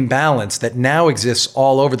this imbalance that now exists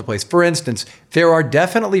all over the place. For instance, there are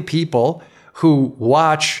definitely people who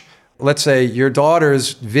watch, let's say, your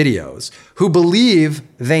daughter's videos, who believe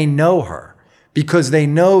they know her because they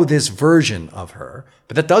know this version of her.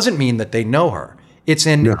 But that doesn't mean that they know her. It's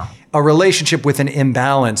in a relationship with an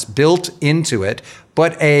imbalance built into it,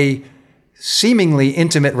 but a seemingly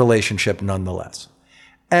intimate relationship nonetheless.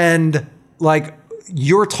 And like,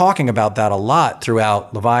 you're talking about that a lot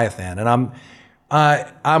throughout Leviathan. And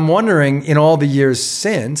I'm wondering, in all the years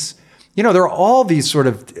since, there are all these sort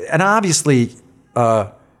of, and obviously,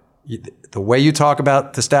 the way you talk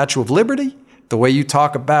about the Statue of Liberty, the way you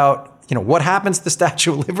talk about, what happens to the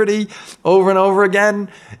Statue of Liberty over and over again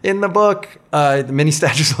in the book, the mini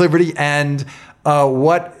Statues of Liberty, and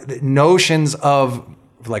what notions of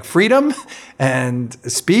like freedom and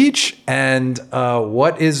speech and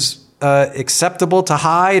what is acceptable to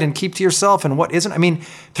hide and keep to yourself and what isn't. I mean,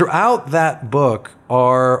 throughout that book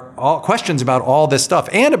are all questions about all this stuff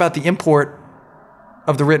and about the import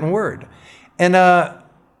of the written word. And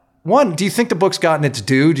one, do you think the book's gotten its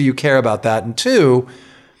due? Do you care about that? And two,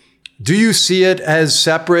 do you see it as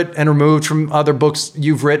separate and removed from other books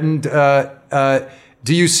you've written?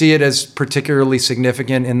 Do you see it as particularly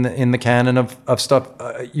significant in the canon of stuff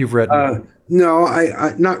you've written? No,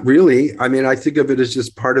 I not really. I mean, I think of it as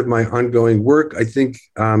just part of my ongoing work. I think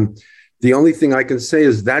the only thing I can say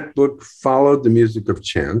is that book followed the music of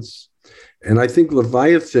chance. And I think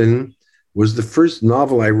Leviathan was the first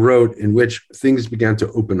novel I wrote in which things began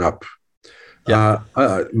to open up. Yeah.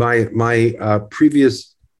 My previous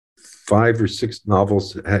 5 or 6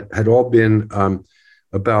 novels had all been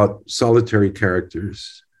about solitary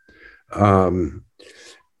characters. And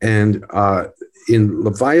in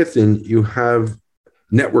Leviathan, you have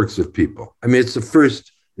networks of people. I mean, it's the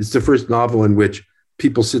first novel in which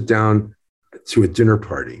people sit down to a dinner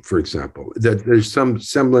party, for example, that there's some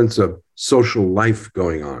semblance of social life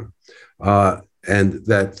going on, and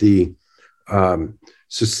that the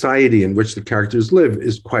society in which the characters live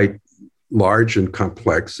is quite large and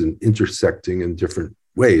complex and intersecting in different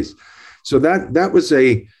ways. So that was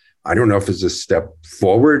I don't know if it's a step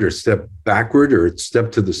forward or step backward or a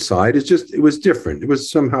step to the side. It was different. It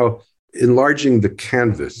was somehow enlarging the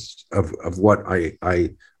canvas of what I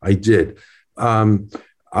did. I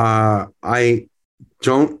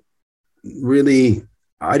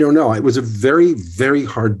don't know. It was a very, very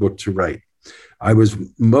hard book to write. I was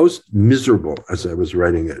most miserable as I was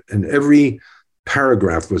writing it. And every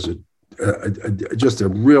paragraph was just a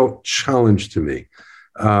real challenge to me.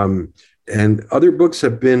 And other books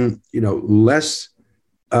have been, less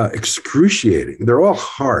excruciating. They're all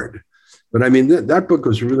hard. But I mean, that book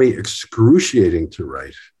was really excruciating to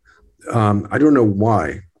write. I don't know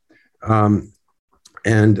why. What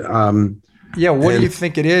do you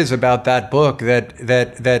think it is about that book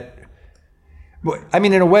that I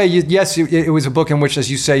mean, in a way, it was a book in which, as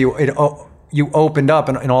you say, you opened up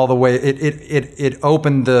in all the way it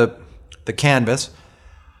opened the canvas.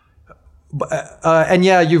 And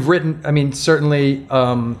you've written, I mean, certainly,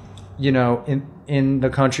 in the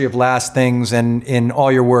Country of Last Things and in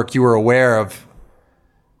all your work, you were aware of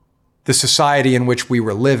the society in which we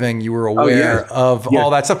were living. You were aware of all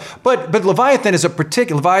that stuff. But Leviathan is a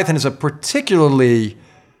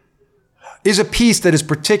piece that is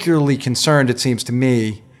particularly concerned, it seems to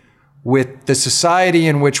me, with the society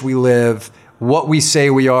in which we live, what we say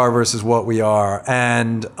we are versus what we are,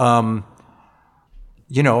 and how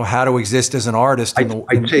to exist as an artist in the world.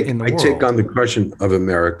 I take on the question of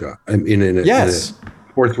America in a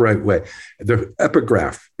forthright way. The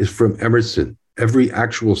epigraph is from Emerson. Every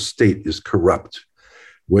actual state is corrupt,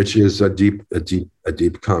 which is a deep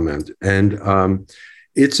comment. And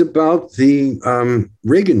it's about the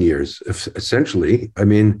Reagan years, essentially. I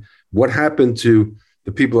mean, what happened to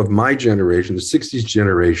the people of my generation, the 60s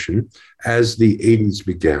generation, as the 80s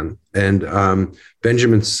began. And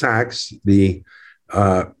Benjamin Sachs,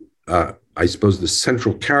 I suppose the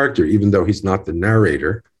central character, even though he's not the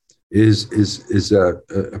narrator, is a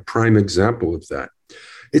prime example of that.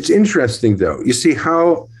 It's interesting, though. You see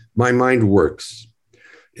how my mind works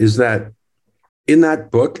is that in that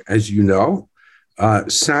book, as you know,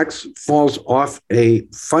 Sachs falls off a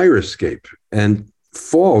fire escape and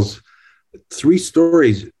falls 3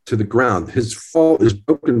 stories to the ground. His fall is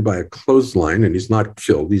broken by a clothesline, and he's not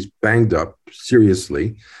killed. He's banged up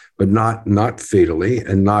seriously, but not fatally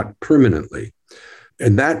and not permanently.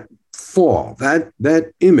 And that fall,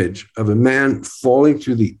 that image of a man falling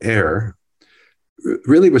through the air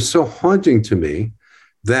really was so haunting to me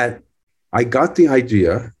that I got the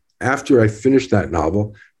idea after I finished that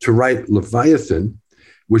novel to write Leviathan,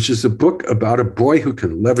 which is a book about a boy who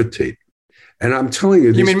can levitate. And I'm telling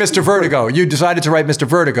you, you mean Mr. Vertigo? You decided to write Mr.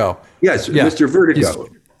 Vertigo. Yes, yeah. Mr. Vertigo.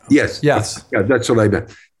 Yes. Yeah, that's what I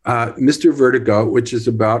meant. Mr. Vertigo, which is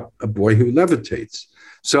about a boy who levitates.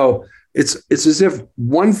 So it's as if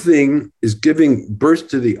one thing is giving birth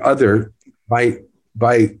to the other by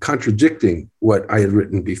contradicting what I had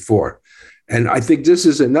written before. And I think this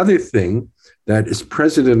is another thing that is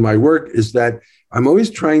present in my work, is that I'm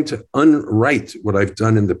always trying to unwrite what I've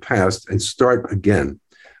done in the past and start again.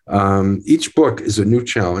 Each book is a new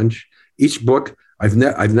challenge. Each book, I've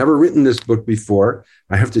never written this book before.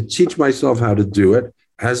 I have to teach myself how to do it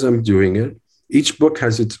as I'm doing it. Each book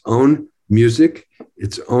has its own music,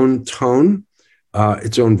 its own tone,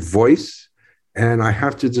 its own voice, and I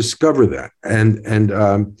have to discover that. And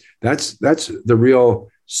that's the real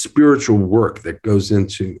spiritual work that goes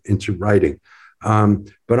into writing.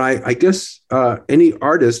 But I guess any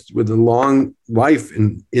artist with a long life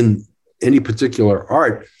in any particular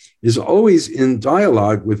art is always in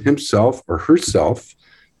dialogue with himself or herself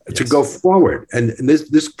to go forward. And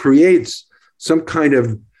this creates some kind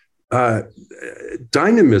of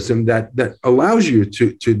dynamism that allows you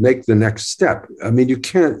to make the next step. I mean, you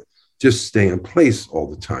can't just stay in place all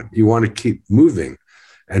the time. You want to keep moving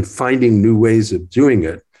and finding new ways of doing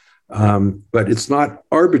it. But it's not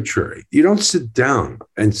arbitrary. You don't sit down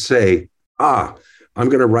and say, I'm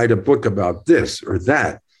going to write a book about this or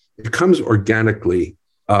that. It comes organically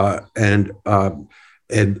and out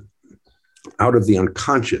of the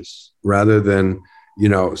unconscious, rather than,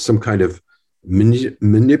 some kind of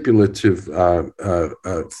manipulative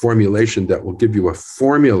formulation that will give you a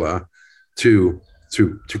formula to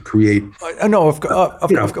create. No,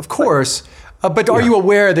 of course. But are you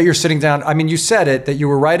aware that you're sitting down? I mean, you said it, that you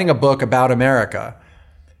were writing a book about America.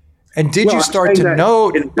 And did you start to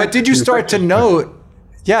note,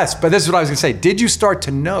 yes, but this is what I was going to say. Did you start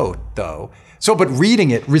to note, though? So, but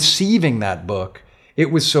reading it, receiving that book,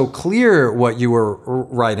 it was so clear what you were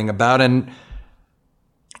writing about. And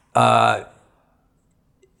I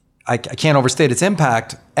can't overstate its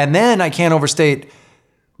impact. And then I can't overstate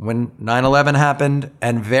when 9/11 happened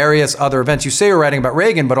and various other events. You say you're writing about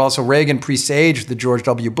Reagan, but also Reagan presaged the George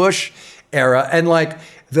W. Bush era. And like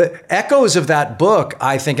the echoes of that book,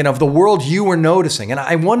 I think, and of the world you were noticing. And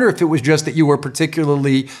I wonder if it was just that you were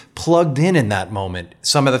particularly plugged in that moment.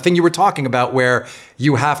 Some of the thing you were talking about where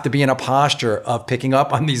you have to be in a posture of picking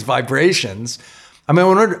up on these vibrations. I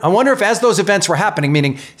mean, I wonder if as those events were happening,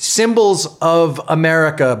 meaning symbols of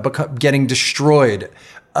America getting destroyed,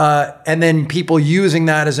 and then people using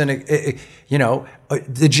that as the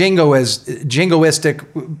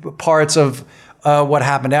jingoistic parts of what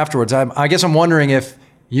happened afterwards. I guess I'm wondering if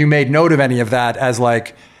you made note of any of that as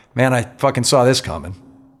like, man, I fucking saw this coming.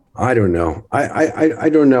 I don't know. I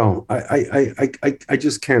don't know. I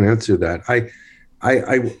just can't answer that. I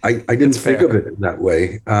didn't think of it that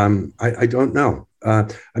way. I don't know. I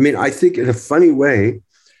mean, I think in a funny way,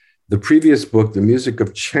 the previous book, The Music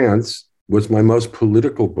of Chance, was my most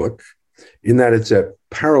political book, in that it's a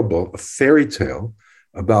parable, a fairy tale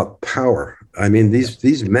about power. I mean,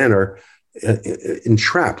 these men are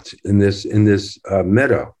entrapped in this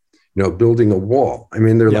meadow, building a wall. I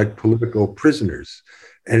mean, they're like political prisoners,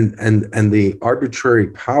 and the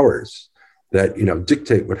arbitrary powers that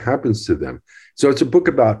dictate what happens to them. So it's a book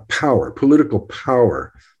about power, political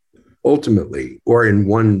power, ultimately, or in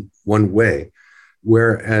one way.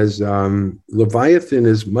 Whereas Leviathan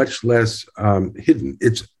is much less hidden.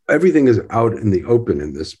 Everything is out in the open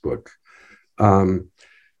in this book. I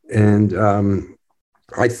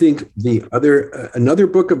think another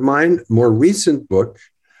book of mine, more recent book,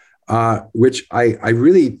 which I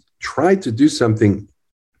really tried to do something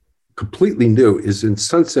completely new, is in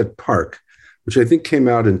Sunset Park, which I think came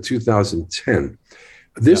out in 2010.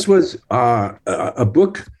 This was a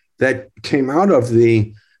book that came out of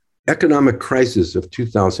the economic crisis of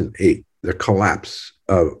 2008, the collapse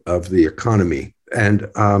of the economy. And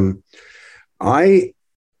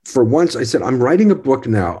for once, I said, I'm writing a book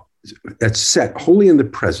now that's set wholly in the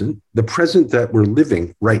present that we're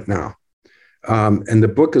living right now. And the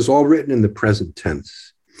book is all written in the present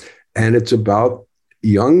tense. And it's about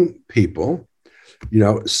young people,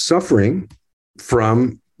 suffering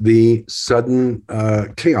from the sudden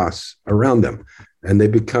chaos around them. And they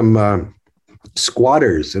become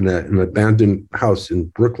squatters in an abandoned house in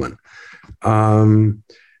Brooklyn.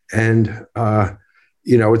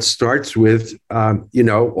 It starts with,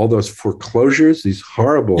 all those foreclosures, these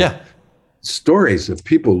horrible stories of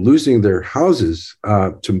people losing their houses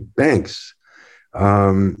to banks,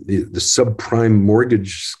 the subprime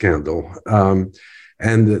mortgage scandal, and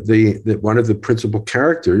the one of the principal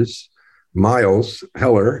characters, Miles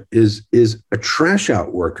Heller, is a trash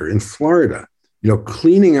out worker in Florida,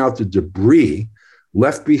 cleaning out the debris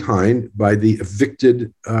left behind by the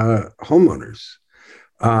evicted homeowners.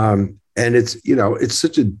 And it's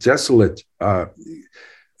such a desolate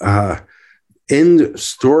end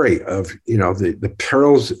story of the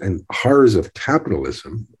perils and horrors of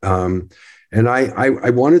capitalism. And I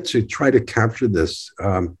wanted to try to capture this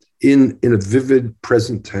in a vivid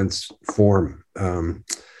present tense form.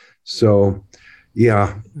 So,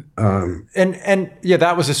 yeah. And yeah,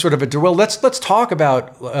 that was a sort of a, well, let's talk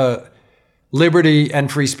about liberty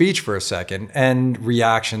and free speech for a second and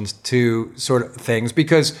reactions to sort of things,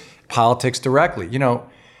 because politics directly,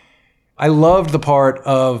 I loved the part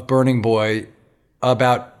of Burning Boy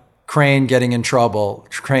about Crane getting in trouble,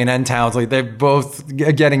 Crane and Townsley, they're both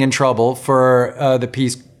getting in trouble for the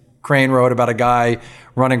piece Crane wrote about a guy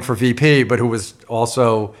running for VP, but who was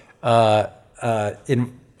also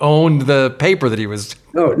owned the paper that he was.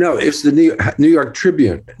 No, it's the New York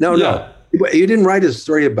Tribune. No. He didn't write a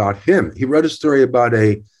story about him. He wrote a story about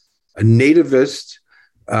a nativist,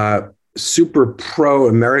 super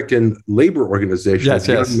pro-American labor organization,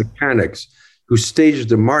 Young Mechanics, who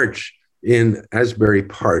staged a march in Asbury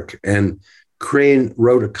Park. And Crane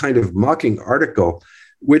wrote a kind of mocking article,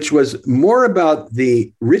 which was more about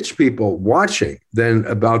the rich people watching than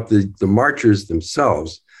about the marchers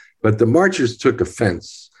themselves. But the marchers took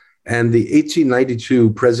offense. And the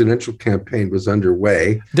 1892 presidential campaign was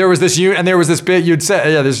underway. There was this bit you'd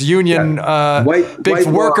say, this union big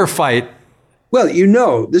worker fight. Well,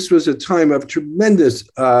 this was a time of tremendous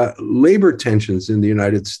labor tensions in the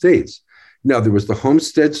United States. Now, there was the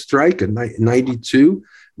Homestead strike in 92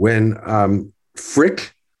 when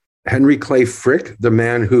Henry Clay Frick, the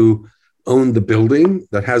man who owned the building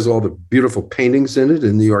that has all the beautiful paintings in it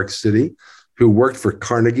in New York City, who worked for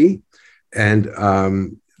Carnegie, and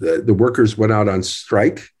the workers went out on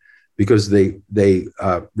strike because they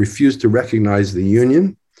refused to recognize the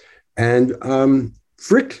union. And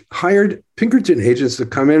Frick hired Pinkerton agents to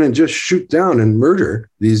come in and just shoot down and murder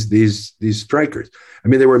these strikers. I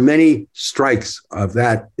mean, there were many strikes of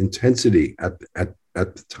that intensity at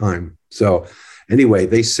the time. So anyway,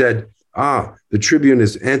 they said, the Tribune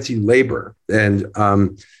is anti-labor. And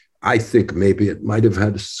I think maybe it might have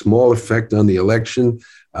had a small effect on the election.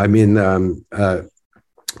 I mean,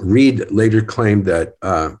 Reed later claimed that,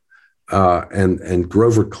 and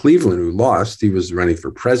Grover Cleveland, who lost, he was running for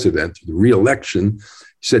president, the re-election,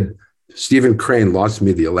 said, Stephen Crane lost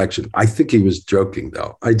me the election. I think he was joking,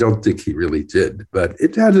 though. I don't think he really did, but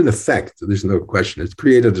it had an effect. There's no question. It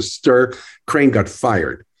created a stir. Crane got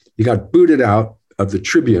fired. He got booted out of the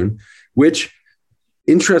Tribune, which,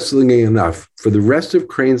 interestingly enough, for the rest of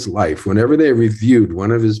Crane's life, whenever they reviewed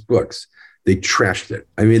one of his books, they trashed it.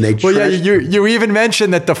 I mean, you even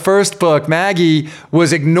mentioned that the first book, Maggie,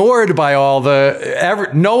 was ignored by all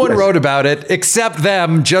no one wrote about it except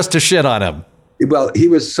them, just to shit on him. Well, he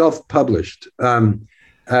was self-published.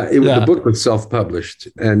 The book was self-published,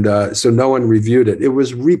 and so no one reviewed it. It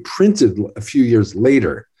was reprinted a few years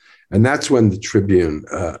later, and that's when the Tribune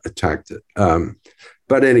attacked it.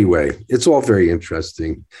 But anyway, it's all very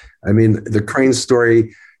interesting. I mean, the Crane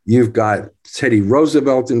story, you've got Teddy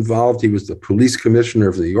Roosevelt involved. He was the police commissioner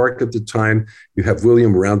of New York at the time. You have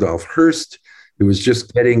William Randolph Hearst, who was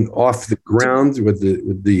just getting off the ground with the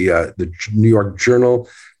New York Journal.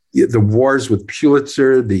 The wars with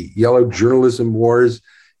Pulitzer, the yellow journalism wars. It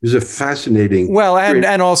was a fascinating. Well,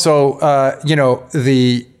 and also,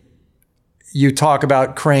 you talk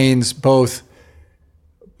about Crane's both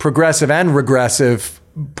progressive and regressive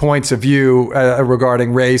points of view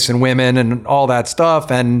regarding race and women and all that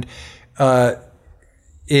stuff, and toward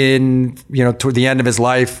the end of his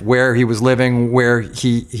life, where he was living, where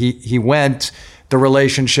he went, the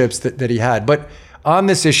relationships that he had. But on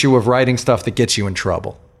this issue of writing stuff that gets you in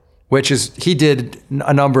trouble, which is he did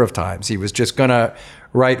a number of times. He was just going to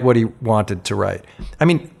write what he wanted to write. I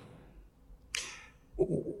mean,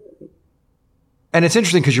 and it's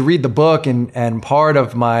interesting because you read the book and part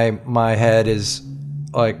of my head is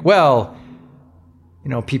like, well,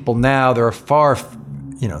 people now, there are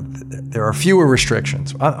fewer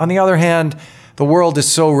restrictions. On the other hand, the world is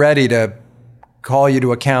so ready to call you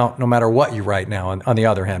to account no matter what you write now, on the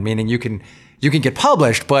other hand, meaning you can get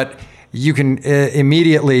published, but you can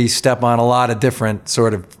immediately step on a lot of different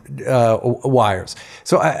sort of wires.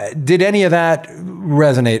 So did any of that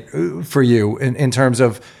resonate for you in terms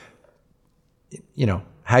of,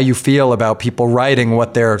 how you feel about people writing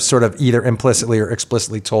what they're sort of either implicitly or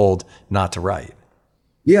explicitly told not to write.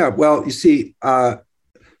 Yeah, well, you see,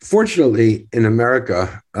 fortunately, in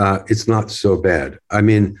America, it's not so bad. I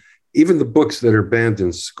mean, even the books that are banned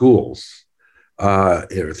in schools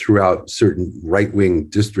throughout certain right-wing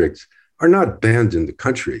districts are not banned in the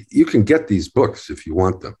country. You can get these books if you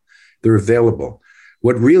want them. They're available.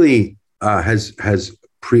 What really has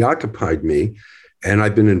preoccupied me, and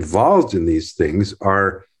I've been involved in these things,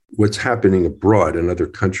 are what's happening abroad in other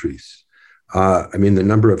countries. I mean, the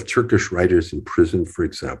number of Turkish writers in prison, for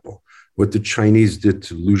example, what the Chinese did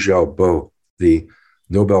to Liu Xiaobo, the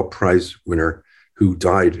Nobel Prize winner who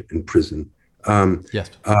died in prison.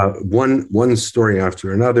 Yes. One story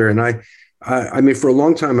after another. And I mean, for a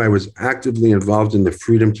long time, I was actively involved in the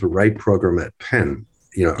Freedom to Write program at Penn,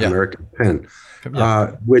 American Penn,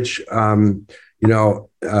 which,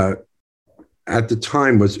 at the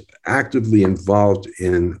time was actively involved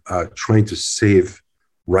in trying to save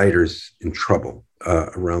writers in trouble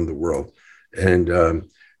around the world. And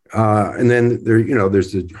then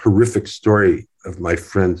there's the horrific story of my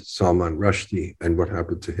friend Salman Rushdie and what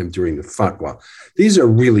happened to him during the fatwa. These are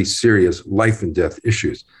really serious life and death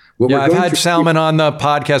issues. I've had Salman on the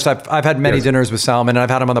podcast. I've had many dinners with Salman, and I've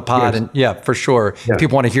had him on the pod. Yes. And for sure, if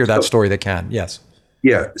people want to hear that story, they can. Yes.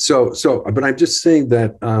 Yeah. So, but I'm just saying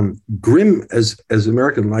that grim as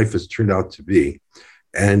American life has turned out to be,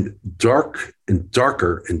 and dark and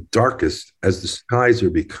darker and darkest as the skies are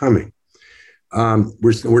becoming,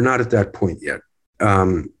 we're not at that point yet.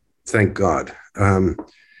 Thank God.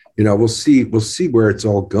 We'll see where it's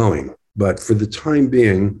all going. But for the time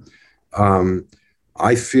being,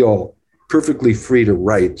 I feel perfectly free to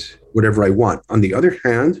write whatever I want. On the other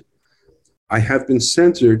hand, I have been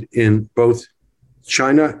censored in both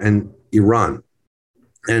China and Iran.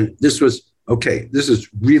 And this is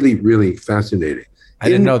really, really fascinating. I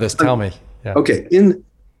didn't know this. Tell me. Yeah. Okay. It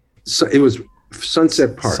was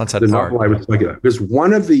Sunset Park. The novel I was talking about. Because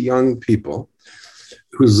one of the young people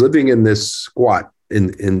who's living in this squat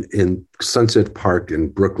in Sunset Park in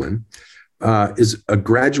Brooklyn is a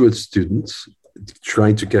graduate student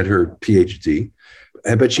trying to get her PhD,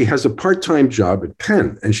 but she has a part-time job at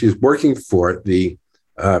Penn, and she's working for the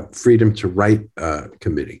Freedom to Write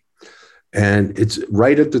Committee. And it's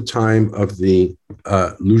right at the time of the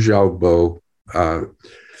Liu Xiaobo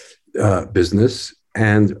business.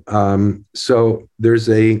 And so there's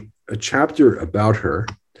a chapter about her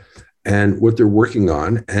and what they're working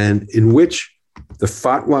on, and in which the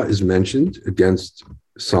fatwa is mentioned against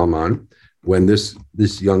Salman when this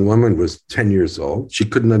young woman was 10 years old. She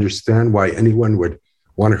couldn't understand why anyone would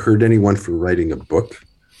want to hurt anyone for writing a book.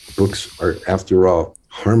 Books are, after all,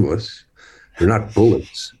 harmless. They're not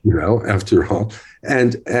bullets, after all.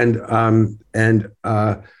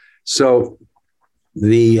 So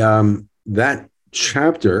that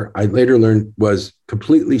chapter, I later learned, was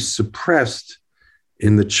completely suppressed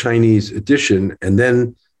in the Chinese edition. And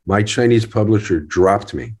then my Chinese publisher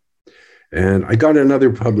dropped me. And I got another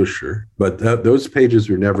publisher, but those pages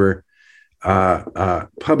were never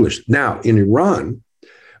published. Now, in Iran,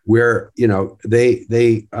 where, there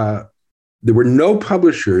were no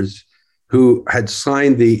publishers who had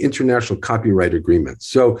signed the international copyright agreement.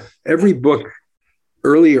 So every book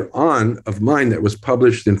earlier on of mine that was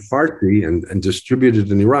published in Farsi and distributed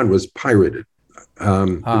in Iran was pirated.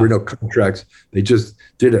 There were no contracts. They just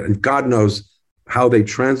did it. And God knows how they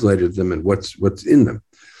translated them and what's in them.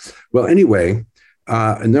 Well, anyway,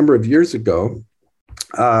 a number of years ago,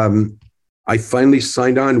 I finally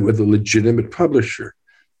signed on with a legitimate publisher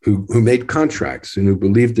who made contracts and who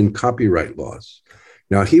believed in copyright laws.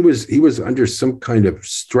 Now, he was under some kind of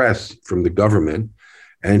stress from the government,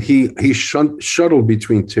 and he shuttled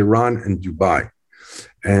between Tehran and Dubai.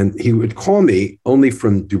 And he would call me only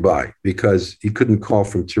from Dubai because he couldn't call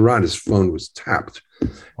from Tehran. His phone was tapped.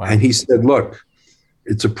 Wow. And he said, look,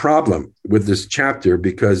 it's a problem with this chapter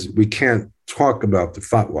because we can't talk about the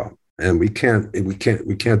fatwa and we can't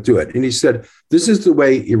do it. And he said, this is the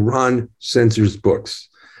way Iran censors books.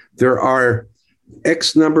 There are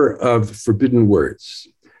X number of forbidden words.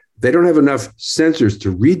 They don't have enough censors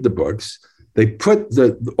to read the books. They put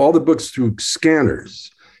all the books through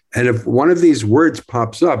scanners. And if one of these words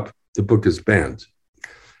pops up, the book is banned.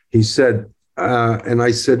 He said, and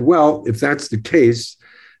I said, well, if that's the case,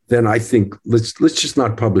 then I think let's just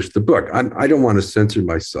not publish the book. I don't want to censor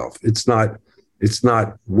myself. It's not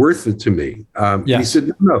worth it to me. Yes. He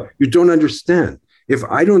said, no, you don't understand. If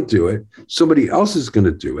I don't do it, somebody else is going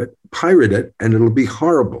to do it, pirate it, and it'll be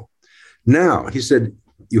horrible. Now, he said,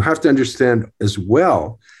 you have to understand as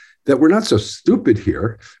well that we're not so stupid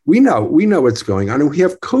here. We know what's going on, and we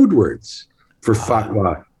have code words. for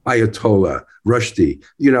fatwa, Ayatollah, Rushdie.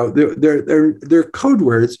 You know, they're code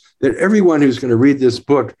words that everyone who's going to read this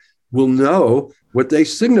book will know what they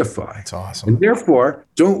signify. That's awesome. And therefore,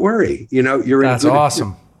 don't worry. You know, you're That's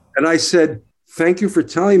awesome. And I said, thank you for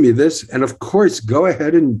telling me this. And of course, go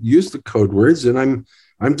ahead and use the code words. And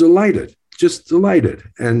I'm delighted, just delighted.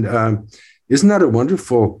 And isn't that a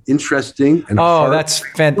wonderful, interesting, and that's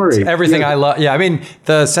fantastic. Everything I love. Yeah, I mean,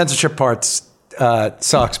 the censorship part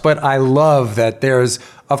sucks, but I love that there's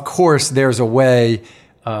a way.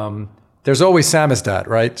 There's always samizdat,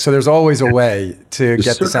 right? So there's always a way to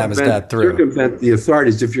get the samizdat through. Circumvent the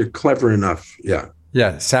authorities if you're clever enough. Yeah.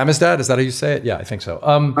 Yeah, samizdat, is that how you say it? Yeah, I think so.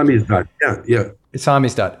 Samizdat. Yeah. It's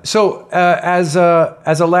samizdat. So as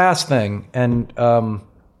a last thing, and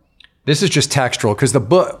this is just textual, because the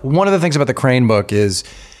book. One of the things about the Crane book is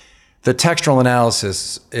the textual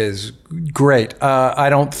analysis is great. I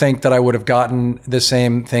don't think that I would have gotten the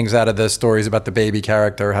same things out of the stories about the baby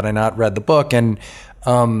character had I not read the book, and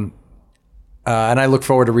I look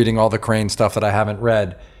forward to reading all the Crane stuff that I haven't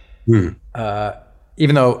read.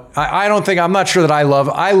 Even though I'm not sure that I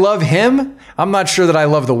love him. I'm not sure that I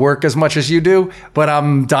love the work as much as you do, but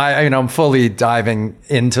I'm fully diving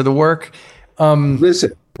into the work.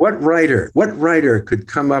 Listen, what writer could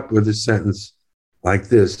come up with a sentence like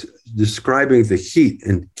this, describing the heat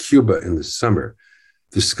in Cuba in the summer?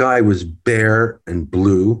 The sky was bare and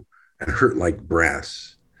blue and hurt like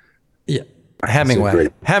brass. Yeah. Hemingway.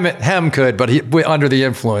 Hem could, but he under the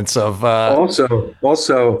influence of. Also,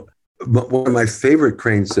 one of my favorite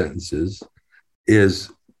Crane sentences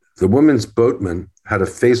is, "The woman's boatman had a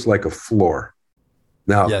face like a floor."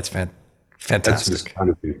 Now, yeah, it's fantastic. That's just kind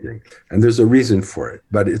of thing, and there's a reason for it,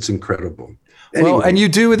 but it's incredible. Anyway. Well, and you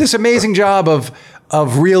do this amazing job of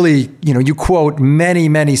really, you quote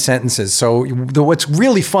many sentences. So what's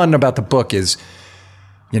really fun about the book is,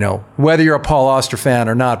 whether you're a Paul Auster fan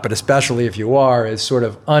or not, but especially if you are, is sort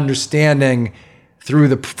of understanding through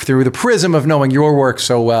the prism of knowing your work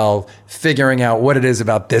so well, figuring out what it is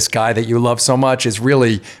about this guy that you love so much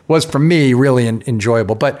was for me really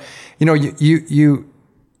enjoyable. But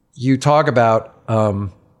you talk about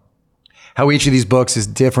how each of these books is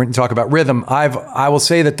different. You talk about rhythm. I will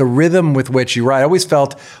say that the rhythm with which you write, I always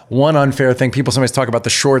felt one unfair thing. People sometimes talk about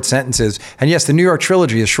the short sentences. And yes, the New York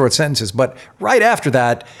trilogy is short sentences, but right after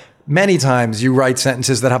that, many times you write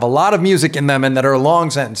sentences that have a lot of music in them and that are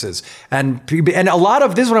long sentences. And a lot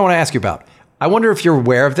of, this is what I want to ask you about. I wonder if you're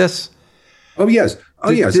aware of this. Oh, yes.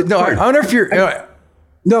 No, I wonder if you're...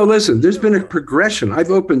 No, listen, there's been a progression.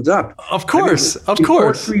 I've opened up. Of course.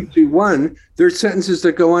 4, 3, 2, 1, there's sentences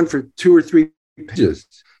that go on for 2 or 3 pages.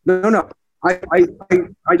 No. I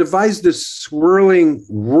devised this swirling,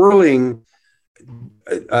 whirling,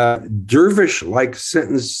 dervish-like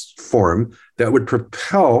sentence form that would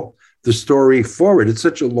propel the story forward. It's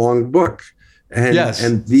such a long book.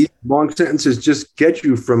 And these long sentences just get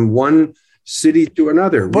you from one city to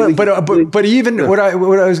another. But even what I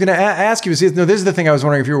was going to ask you is, this is the thing I was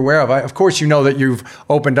wondering if you were aware of. Of course, you know that you've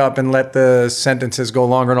opened up and let the sentences go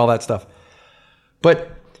longer and all that stuff. But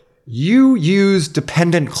you use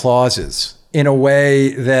dependent clauses in a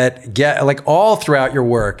way that all throughout your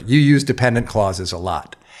work, you use dependent clauses a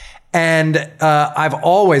lot. And I've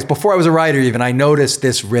always, before I was a writer even, I noticed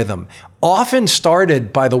this rhythm, often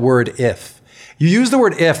started by the word if. You use the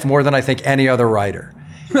word if more than I think any other writer.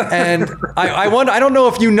 And I wonder, I don't know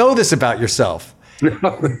if you know this about yourself,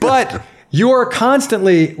 but you are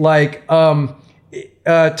constantly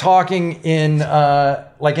talking in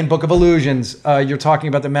Book of Illusions, you're talking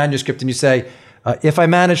about the manuscript and you say, if I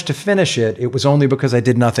managed to finish it, it was only because I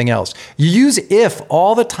did nothing else. You use if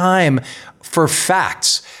all the time for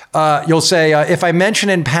facts. You'll say, if I mention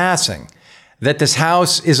in passing that this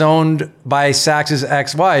house is owned by Saxe's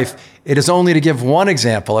ex-wife, it is only to give one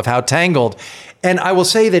example of how tangled. And I will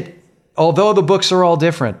say that although the books are all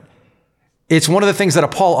different, it's one of the things that a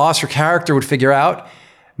Paul Auster character would figure out.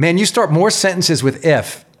 Man, you start more sentences with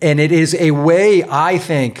if, and it is a way, I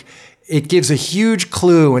think, it gives a huge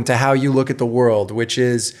clue into how you look at the world, which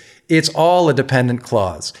is it's all a dependent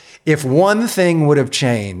clause. If one thing would have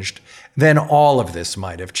changed, then all of this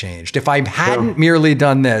might have changed. If I hadn't merely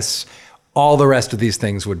done this, all the rest of these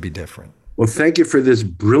things would be different. Well, thank you for this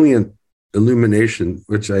brilliant illumination,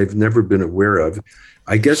 which I've never been aware of.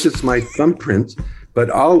 I guess it's my thumbprint, but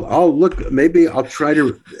I'll look, maybe I'll try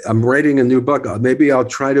to, I'm writing a new book. Maybe I'll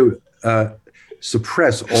try to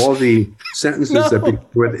suppress all the sentences that begin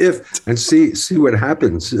with if and see what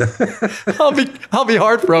happens. I'll be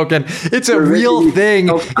heartbroken. It's a real thing.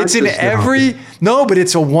 It's in every but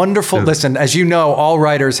it's a wonderful listen, as you know, all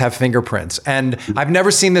writers have fingerprints, and I've never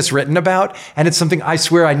seen this written about, and it's something I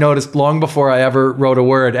swear I noticed long before I ever wrote a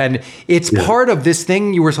word, and it's part of this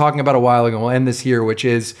thing you were talking about a while ago. We'll end this here, which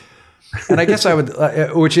is, and I guess I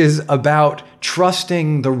would, which is about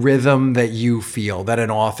trusting the rhythm that you feel, that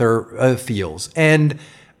an author feels. And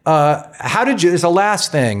how did you, as a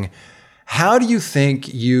last thing, how do you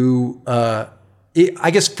think you, I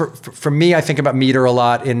guess for me, I think about meter a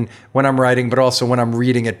lot when I'm writing, but also when I'm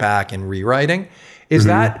reading it back and rewriting. Is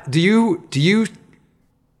that, do you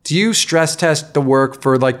stress test the work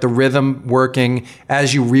for like the rhythm working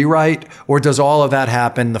as you rewrite, or does all of that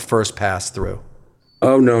happen the first pass through?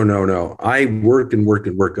 Oh, no. I work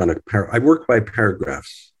on I work by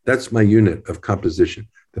paragraphs. That's my unit of composition,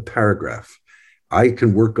 the paragraph. I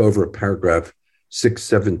can work over a paragraph 6,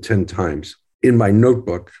 7, 10 times in my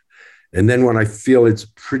notebook. And then when I feel it's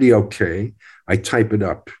pretty okay, I type it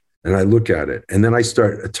up and I look at it. And then I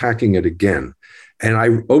start attacking it again. And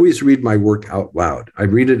I always read my work out loud. I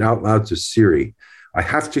read it out loud to Siri. I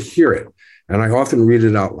have to hear it. And I often read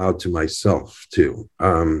it out loud to myself too.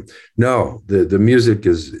 The music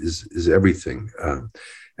is everything.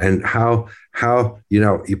 And how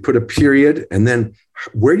you put a period, and then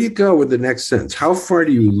where do you go with the next sentence? How far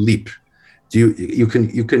do you leap? You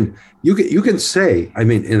can say, I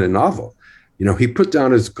mean, in a novel, he put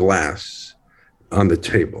down his glass on the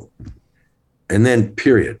table, and then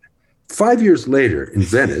period. 5 years later in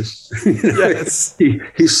Venice, yes.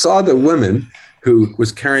 he saw the woman who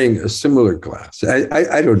was carrying a similar glass.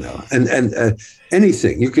 I don't know. And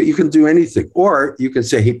anything, you can do anything. Or you can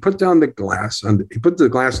say he put the glass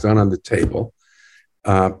down on the table,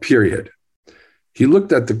 period. He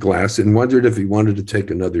looked at the glass and wondered if he wanted to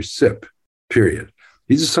take another sip, period.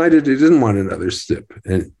 He decided he didn't want another sip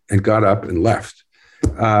and got up and left.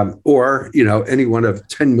 Or any one of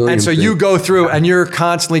 10 million. And so you go through and you're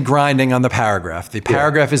constantly grinding on the paragraph. The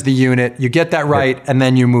paragraph is the unit. You get that right, and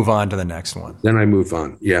then you move on to the next one. Then I move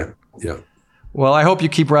on. Yeah. Well, I hope you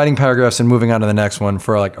keep writing paragraphs and moving on to the next one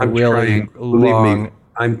for like a really long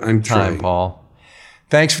I'm time, Paul.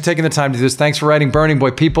 Thanks for taking the time to do this. Thanks for writing Burning Boy.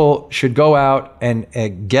 People should go out and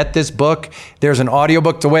get this book. There's an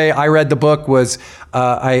audiobook. The way I read the book was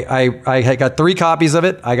I got 3 copies of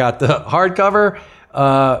it. I got the hardcover.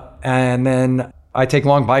 And then I take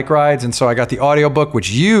long bike rides. And so I got the audiobook, which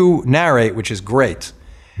you narrate, which is great,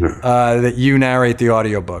 that you narrate the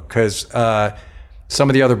audiobook, because some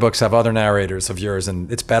of the other books have other narrators of yours,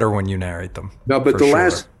 and it's better when you narrate them. No, but the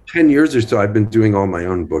last 10 years or so, I've been doing all my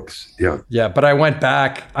own books. Yeah. Yeah, but I went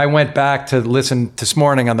back to listen this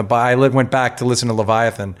morning on the I went back to listen to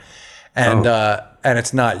Leviathan, and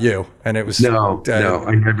it's not you. And it was no,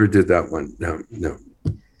 I never did that one. No.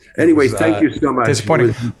 Anyway, thank you so much.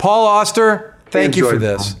 Disappointing. Paul Auster, thank you for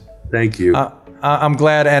this. Thank you. I'm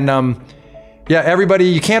glad. And everybody,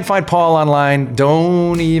 you can't find Paul online.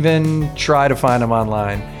 Don't even try to find him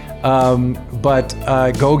online. But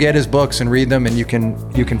go get his books and read them, and you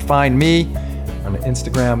can find me on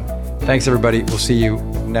Instagram. Thanks, everybody. We'll see you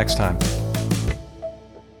next time.